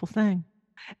a beautiful thing.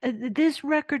 This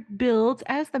record builds,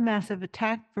 as the Massive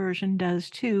Attack version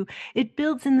does too, it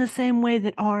builds in the same way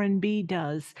that R&B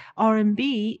does.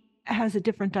 R&B has a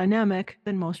different dynamic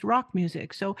than most rock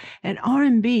music. So an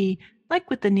R&B, like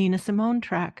with the Nina Simone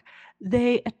track,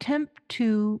 they attempt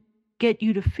to get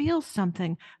you to feel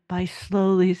something by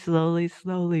slowly, slowly,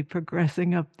 slowly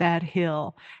progressing up that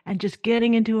hill and just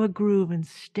getting into a groove and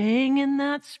staying in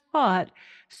that spot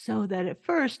so that at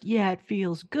first, yeah, it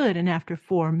feels good. And after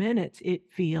 4 minutes, it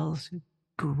feels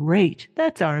great.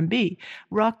 That's R&B.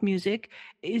 Rock music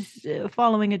is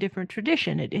following a different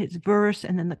tradition. It's verse,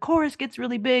 and then the chorus gets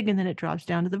really big, and then it drops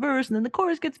down to the verse, and then the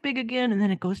chorus gets big again, and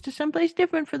then it goes to someplace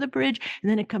different for the bridge,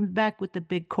 and then it comes back with the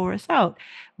big chorus out.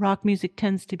 Rock music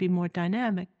tends to be more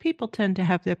dynamic. People tend to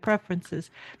have their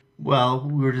preferences. Well,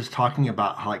 we were just talking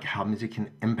about how music can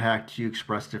impact you,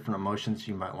 express different emotions.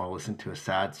 You might want to listen to a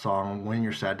sad song when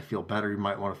you're sad to feel better. You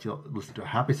might want to listen to a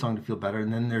happy song to feel better.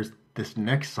 And then there's this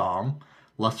next song,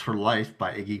 "Lust for Life"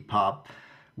 by Iggy Pop,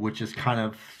 which is kind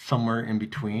of somewhere in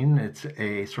between. It's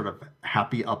a sort of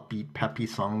happy, upbeat, peppy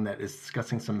song that is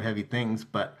discussing some heavy things,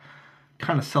 but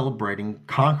kind of celebrating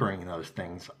conquering those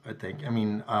things, I think. I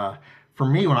mean, for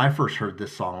me, when I first heard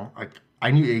this song,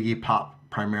 I knew Iggy Pop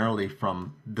primarily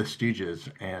from the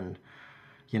Stooges, and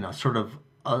sort of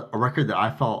a record that I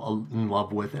fell in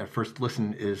love with at first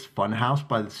listen is Funhouse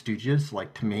by the Stooges.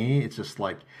 Like, to me, it's just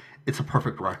like, it's a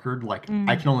perfect record. Like,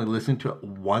 I can only listen to it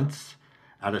once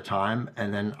at a time,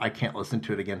 and then I can't listen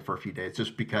to it again for a few days,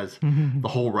 just because the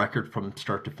whole record from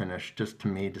start to finish, just to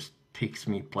me, just takes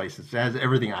me places. It has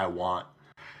everything I want.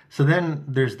 So then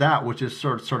there's that, which is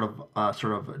sort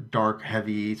of dark,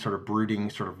 heavy, sort of brooding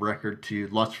sort of record to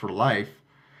Lust for Life,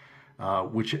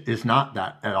 which is not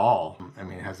that at all. I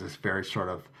mean, it has this very sort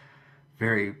of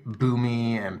very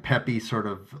boomy and peppy sort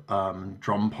of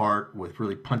drum part with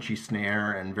really punchy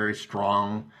snare and very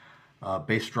strong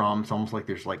bass drums, almost like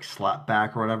there's like slap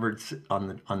back or whatever. It's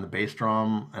on the bass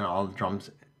drum and all the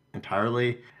drums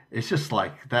entirely. It's just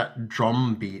like that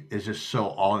drum beat is just so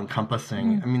all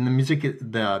encompassing. I mean, the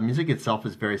music itself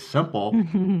is very simple.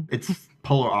 It's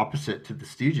polar opposite to the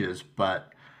Stooges,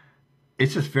 but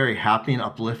it's just very happy and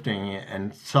uplifting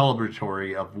and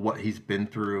celebratory of what he's been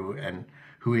through and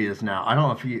who he is now. I don't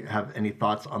know if you have any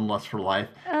thoughts on Lust for Life.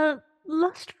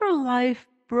 Lust for Life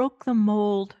broke the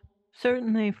mold,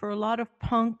 certainly for a lot of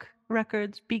punk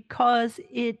records, because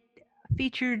it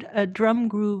featured a drum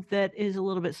groove that is a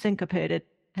little bit syncopated.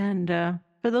 And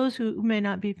for those who may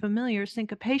not be familiar,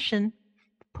 syncopation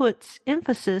puts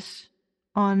emphasis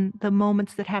on the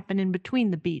moments that happen in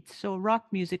between the beats. So rock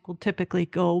music will typically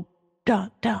go da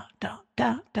da da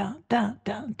da da da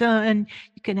da da, and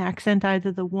you can accent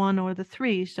either the 1 or the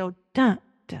 3. So da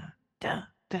da da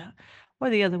da, or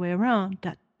the other way around,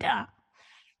 da da.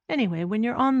 Anyway, when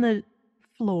you're on the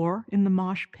floor in the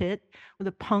mosh pit with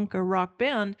a punk or rock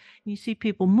band, and you see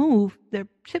people move, they're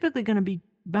typically going to be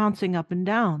bouncing up and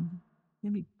down,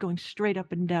 maybe going straight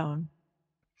up and down,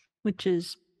 which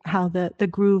is how the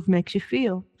groove makes you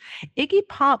feel. Iggy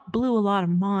Pop blew a lot of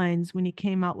minds when he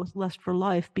came out with Lust for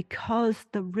Life because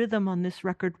the rhythm on this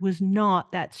record was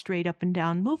not that straight up and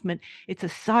down movement. It's a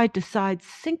side to side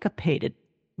syncopated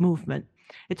movement.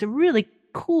 It's a really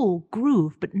cool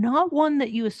groove, but not one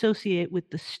that you associate with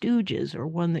the Stooges or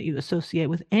one that you associate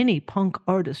with any punk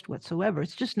artist whatsoever.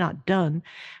 It's just not done.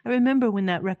 I remember when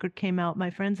that record came out,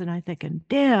 my friends and I thinking,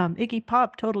 damn, Iggy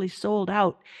Pop totally sold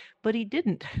out. But he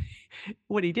didn't.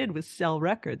 What he did was sell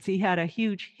records. He had a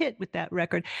huge hit with that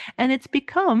record, and it's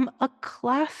become a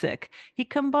classic. He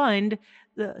combined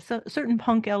certain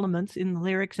punk elements in the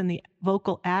lyrics and the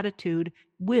vocal attitude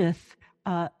with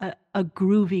a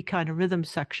groovy kind of rhythm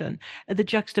section. The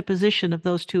juxtaposition of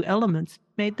those two elements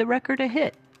made the record a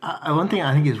hit. One thing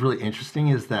I think is really interesting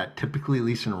is that typically, at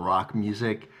least in rock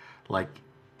music, like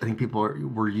I think people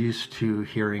were used to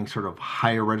hearing sort of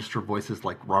higher register voices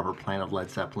like Robert Plant of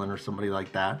Led Zeppelin or somebody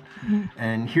like that. Mm-hmm.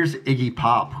 And here's Iggy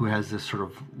Pop, who has this sort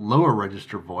of lower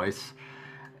register voice,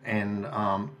 and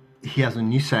he has a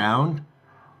new sound,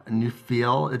 a new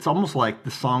feel. It's almost like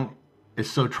the song is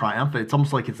so triumphant. It's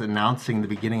almost like it's announcing the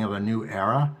beginning of a new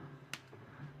era.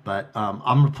 But I'm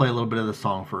going to play a little bit of the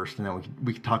song first, and then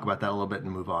we can talk about that a little bit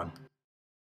and move on.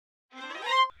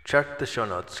 Check the show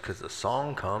notes because the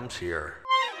song comes here.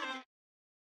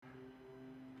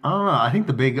 I don't know. I think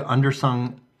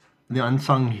the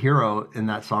unsung hero in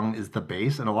that song is the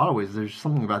bass. In a lot of ways, there's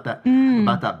something about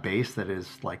that bass that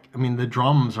is like, I mean, the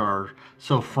drums are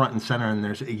so front and center, and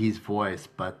there's Iggy's voice,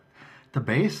 but the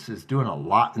bass is doing a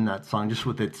lot in that song, just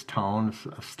with its tone,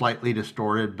 slightly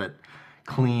distorted, but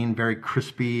clean, very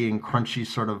crispy and crunchy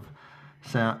sort of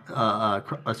sound,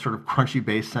 a sort of crunchy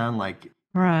bass sound, like.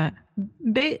 Right.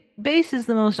 Bass is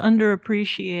the most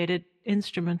underappreciated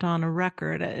instrument on a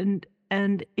record,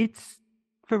 and it's,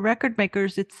 for record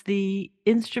makers, it's the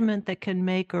instrument that can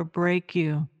make or break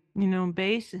you. You know,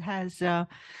 bass has an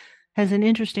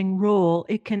interesting role.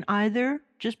 It can either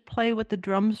just play what the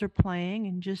drums are playing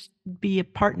and just be a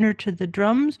partner to the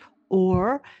drums,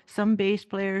 or some bass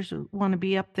players want to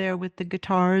be up there with the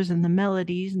guitars and the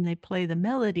melodies, and they play the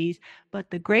melodies.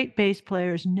 But the great bass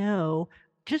players know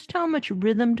just how much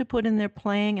rhythm to put in their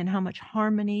playing and how much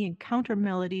harmony and counter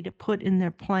melody to put in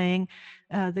their playing.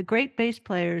 The great bass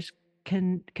players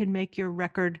can make your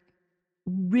record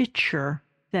richer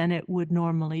than it would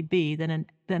normally be, than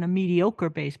a mediocre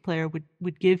bass player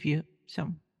would give you.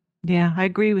 So, yeah, I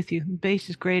agree with you. Bass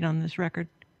is great on this record.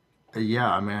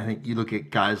 Yeah, I mean, I think you look at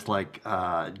guys like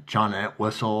John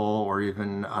Entwistle or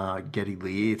even Geddy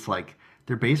Lee. It's like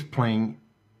their bass playing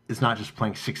is not just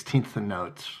playing 16th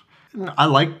notes. I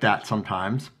like that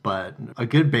sometimes, but a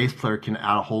good bass player can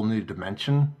add a whole new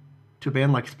dimension to a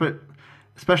band, like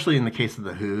especially in the case of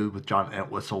The Who with John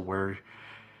Entwistle, where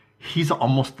he's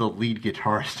almost the lead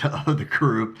guitarist of the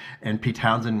group, and Pete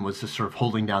Townsend was just sort of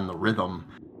holding down the rhythm.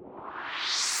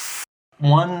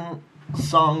 One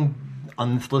song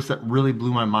on this list that really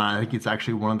blew my mind, I think it's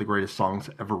actually one of the greatest songs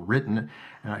ever written,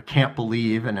 and I can't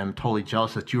believe, and I'm totally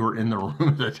jealous that you were in the room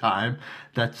at the time,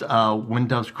 that's When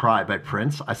Doves Cry by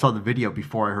Prince. I saw the video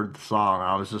before I heard the song, and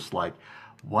I was just like,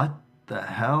 what the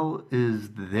hell is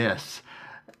this?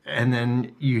 And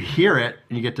then you hear it,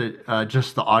 and you get to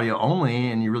just the audio only,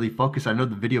 and you really focus. I know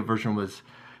the video version was,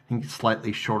 I think,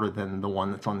 slightly shorter than the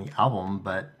one that's on the album,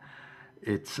 but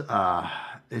it's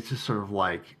just sort of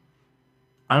like,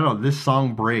 I don't know, this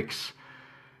song breaks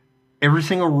every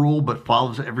single rule, but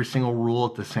follows every single rule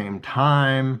at the same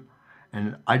time.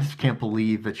 And I just can't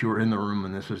believe that you were in the room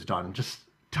when this was done. Just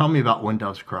tell me about When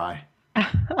Doves Cry.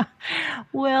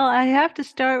 Well, I have to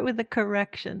start with a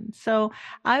correction. So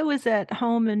I was at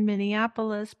home in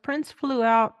Minneapolis. Prince flew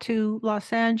out to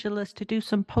Los Angeles to do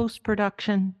some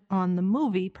post-production on the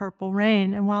movie Purple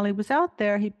Rain. And while he was out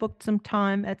there, he booked some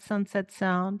time at Sunset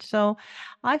Sound. So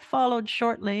I followed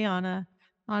shortly on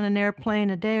an airplane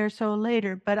a day or so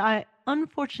later. But I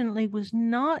unfortunately was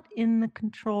not in the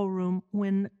control room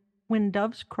when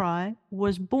Doves Cry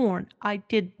was born. I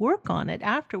did work on it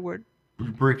afterward.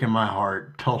 Breaking my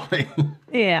heart, totally.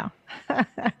 Yeah.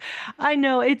 I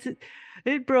know it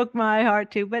broke my heart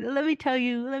too, but let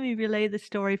me relay the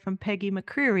story from Peggy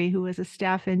McCreary, who was a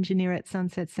staff engineer at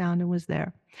Sunset Sound and was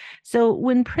there. So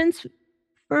when Prince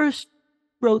first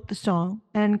wrote the song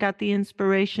and got the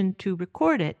inspiration to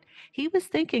record it, He was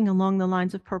thinking along the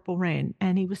lines of Purple Rain,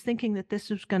 and he was thinking that this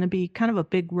was going to be kind of a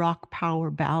big rock power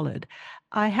ballad.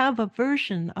 I have a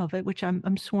version of it, which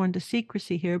I'm sworn to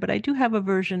secrecy here, but I do have a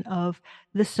version of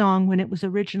the song when it was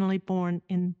originally born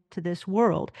into this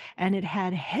world. And it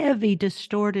had heavy,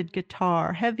 distorted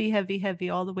guitar, heavy, heavy, heavy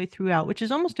all the way throughout, which is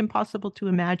almost impossible to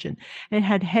imagine. And it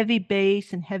had heavy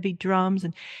bass and heavy drums.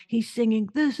 And he's singing,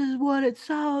 "This is what it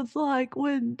sounds like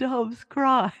when doves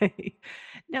cry."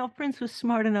 Now, Prince was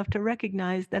smart enough to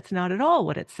recognize that's not at all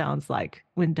what it sounds like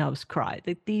when doves cry.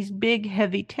 That these big,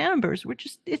 heavy timbres were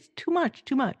just, it's too much,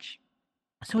 too much.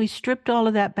 So he stripped all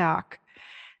of that back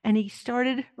and he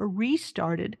started or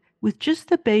restarted with just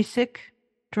the basic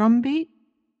drum beat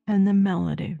and the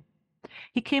melody.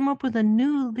 He came up with a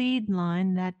new lead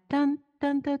line, that dun,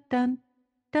 dun, dun, dun,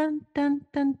 dun, dun,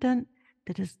 dun, dun,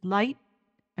 that is light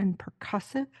and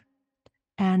percussive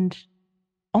and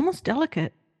almost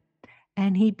delicate.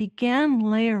 And he began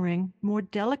layering more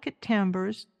delicate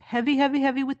timbres, heavy, heavy,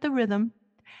 heavy with the rhythm,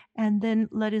 and then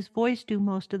let his voice do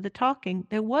most of the talking.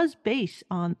 There was bass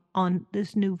on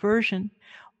this new version,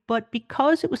 but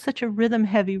because it was such a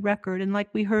rhythm-heavy record, and like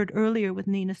we heard earlier with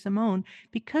Nina Simone,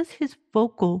 because his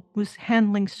vocal was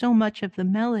handling so much of the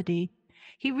melody,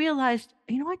 he realized,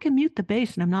 I can mute the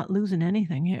bass and I'm not losing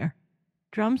anything here.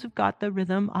 Drums have got the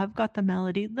rhythm, I've got the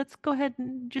melody. Let's go ahead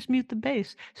and just mute the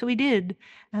bass. So he did,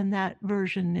 and that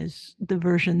version is the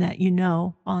version that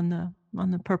on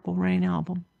the Purple Rain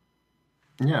album.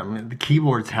 Yeah, I mean, the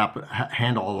keyboards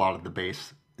handle a lot of the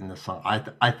bass in the song.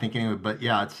 I think anyway. But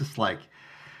yeah, it's just like,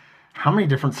 how many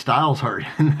different styles are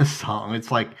in this song?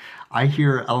 It's like I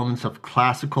hear elements of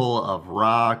classical, of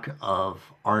rock, of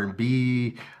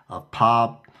R&B, of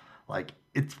pop. Like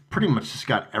it's pretty much just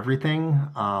got everything.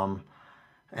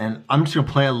 And I'm just gonna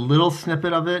play a little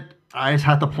snippet of it. I just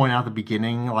have to point out at the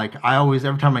beginning, like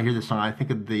every time I hear this song, I think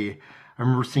of I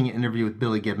remember seeing an interview with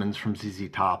Billy Gibbons from ZZ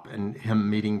Top and him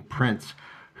meeting Prince,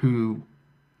 who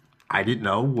I didn't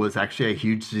know was actually a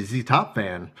huge ZZ Top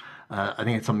fan. I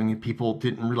think it's something that people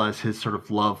didn't realize, his sort of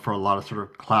love for a lot of sort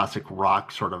of classic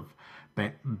rock sort of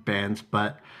bands.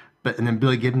 And then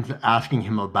Billy Gibbons asking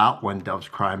him about When Doves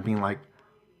Cry and being like,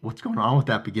 what's going on with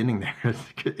that beginning there?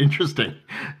 It's interesting,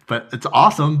 but it's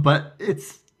awesome, but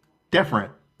it's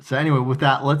different. So anyway, with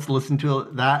that, let's listen to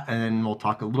that and then we'll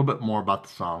talk a little bit more about the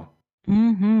song.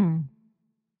 Mm-hmm.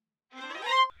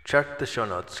 Check the show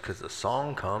notes because the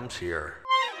song comes here.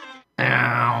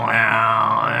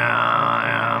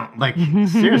 Like,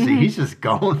 seriously, he's just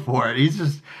going for it.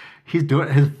 He's doing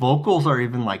it. His vocals are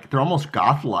even like, they're almost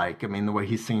goth-like. I mean, the way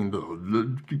he's singing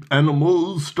the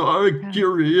animals start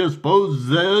curious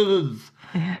poses.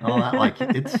 All that, like,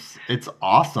 it's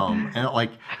awesome. And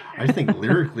like, I just think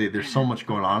lyrically, there's so much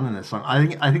going on in this song.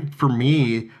 I think for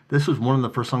me, this was one of the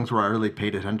first songs where I really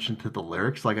paid attention to the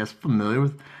lyrics. Like, I was familiar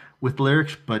with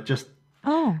lyrics, but just,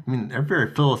 I mean, they're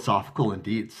very philosophical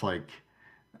indeed. It's like,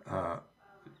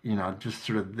 just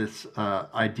sort of this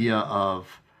idea of,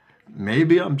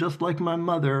 maybe I'm just like my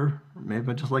mother, maybe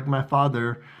I'm just like my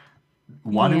father.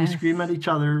 Why do we scream at each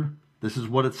other? This is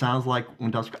what it sounds like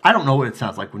when doves cry. I don't know what it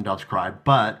sounds like when doves cry,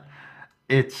 but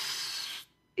it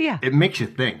makes you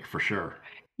think for sure.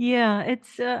 Yeah,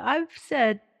 it's I've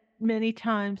said many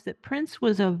times that Prince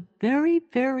was a very,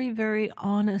 very, very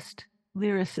honest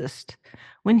lyricist.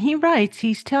 When he writes,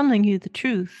 he's telling you the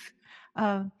truth.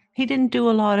 He didn't do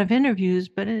a lot of interviews,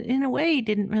 but in a way he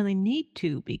didn't really need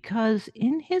to, because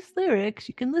in his lyrics,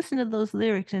 you can listen to those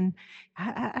lyrics, and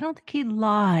I don't think he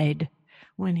lied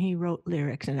when he wrote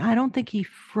lyrics, and I don't think he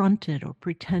fronted or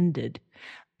pretended.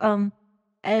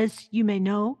 As you may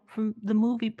know from the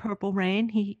movie Purple Rain,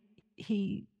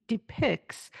 he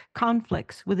depicts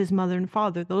conflicts with his mother and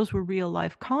father. Those were real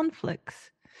life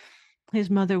conflicts. His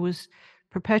mother was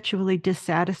perpetually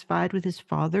dissatisfied with his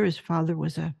father. His father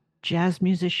was a jazz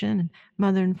musician, and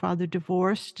mother and father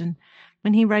divorced. And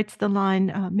when he writes the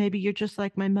line, maybe you're just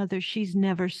like my mother, she's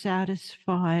never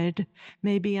satisfied.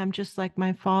 Maybe I'm just like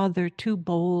my father, too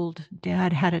bold.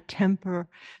 Dad had a temper.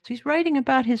 So he's writing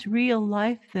about his real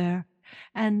life there.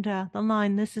 And the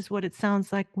line, "This is what it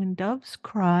sounds like when doves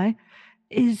cry,"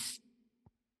 is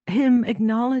him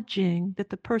acknowledging that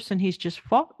the person he's just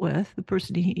fought with, the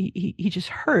person he just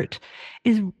hurt,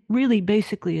 is really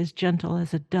basically as gentle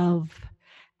as a dove.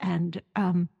 And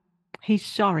he's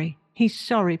sorry. He's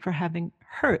sorry for having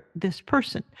hurt this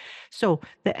person. So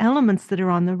the elements that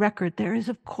are on the record, there is,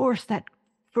 of course, that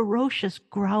ferocious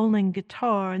growling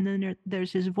guitar, and then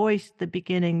there's his voice at the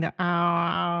beginning, the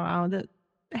ow, the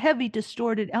heavy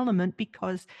distorted element,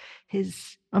 because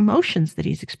his emotions that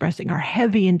he's expressing are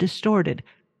heavy and distorted.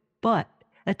 But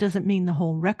That doesn't mean the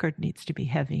whole record needs to be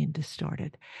heavy and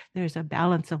distorted. There's a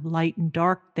balance of light and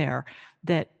dark there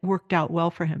that worked out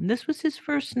well for him. This was his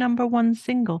first #1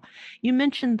 single. You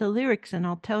mentioned the lyrics, and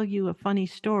I'll tell you a funny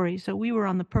story. So we were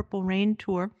on the Purple Rain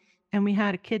tour, and we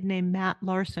had a kid named Matt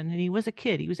Larson, and he was a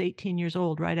kid. He was 18 years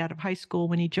old, right out of high school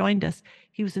when he joined us.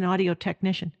 He was an audio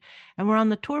technician. And we're on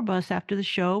the tour bus after the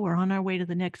show. We're on our way to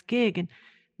the next gig, and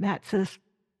Matt says,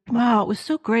 "Wow, it was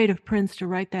so great of Prince to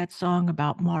write that song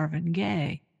about Marvin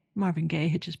Gaye." Marvin Gaye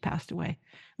had just passed away.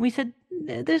 And we said,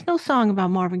 "There's no song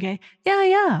about Marvin Gaye."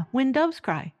 Yeah, When Doves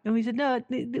Cry. And we said, "No,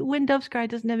 When Doves Cry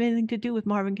doesn't have anything to do with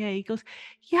Marvin Gaye." He goes,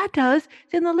 "Yeah, it does.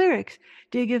 It's in the lyrics.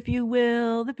 Dig, if you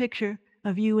will, the picture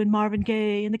of you and Marvin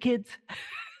Gaye and the kids."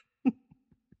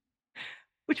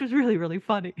 Which was really, really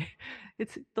funny.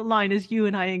 The line is, "You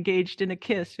and I engaged in a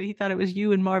kiss." So he thought it was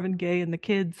you and Marvin Gaye and the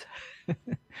kids. It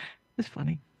was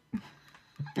funny.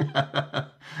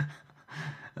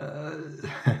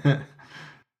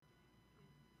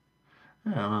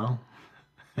 Well,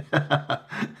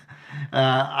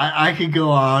 I could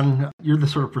go on. You're the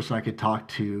sort of person I could talk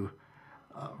to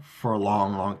for a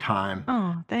long, long time.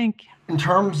 Oh, thank you. In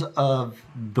terms of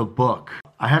the book,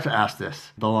 I have to ask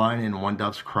this. The line in When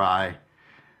Doves Cry,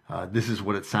 this is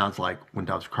what it sounds like when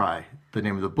doves cry. The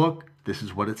name of the book, this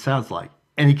is what it sounds like.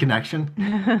 Any connection?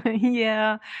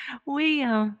 Yeah, we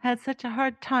had such a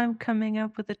hard time coming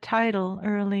up with a title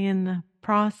early in the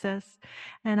process.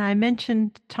 And I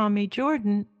mentioned Tommy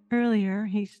Jordan earlier.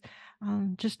 He's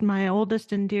just my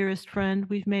oldest and dearest friend.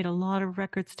 We've made a lot of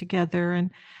records together.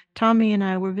 And Tommy and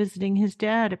I were visiting his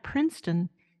dad at Princeton.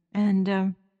 And,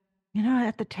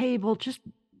 at the table, just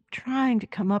trying to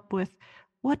come up with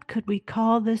what could we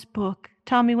call this book.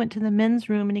 Tommy went to the men's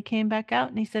room and he came back out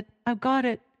and he said, "I've got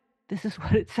it. This is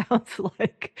what it sounds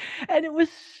like." And it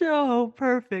was so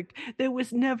perfect. There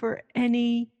was never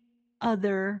any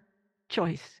other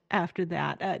choice after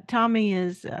that. Tommy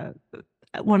is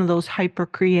one of those hyper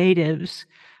creatives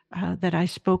that I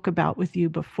spoke about with you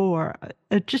before.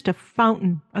 Just a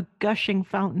fountain, a gushing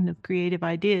fountain of creative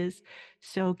ideas.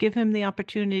 So give him the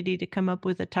opportunity to come up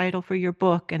with a title for your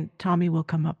book, and Tommy will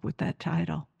come up with that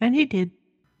title. And he did.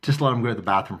 Just let him go to the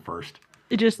bathroom first.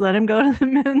 Just let him go to the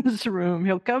men's room.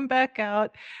 He'll come back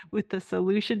out with the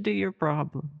solution to your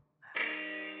problem.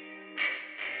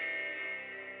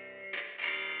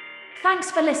 Thanks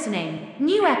for listening.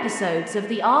 New episodes of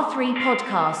the R3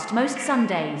 podcast most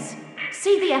Sundays.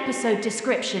 See the episode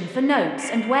description for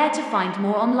notes and where to find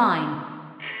more online.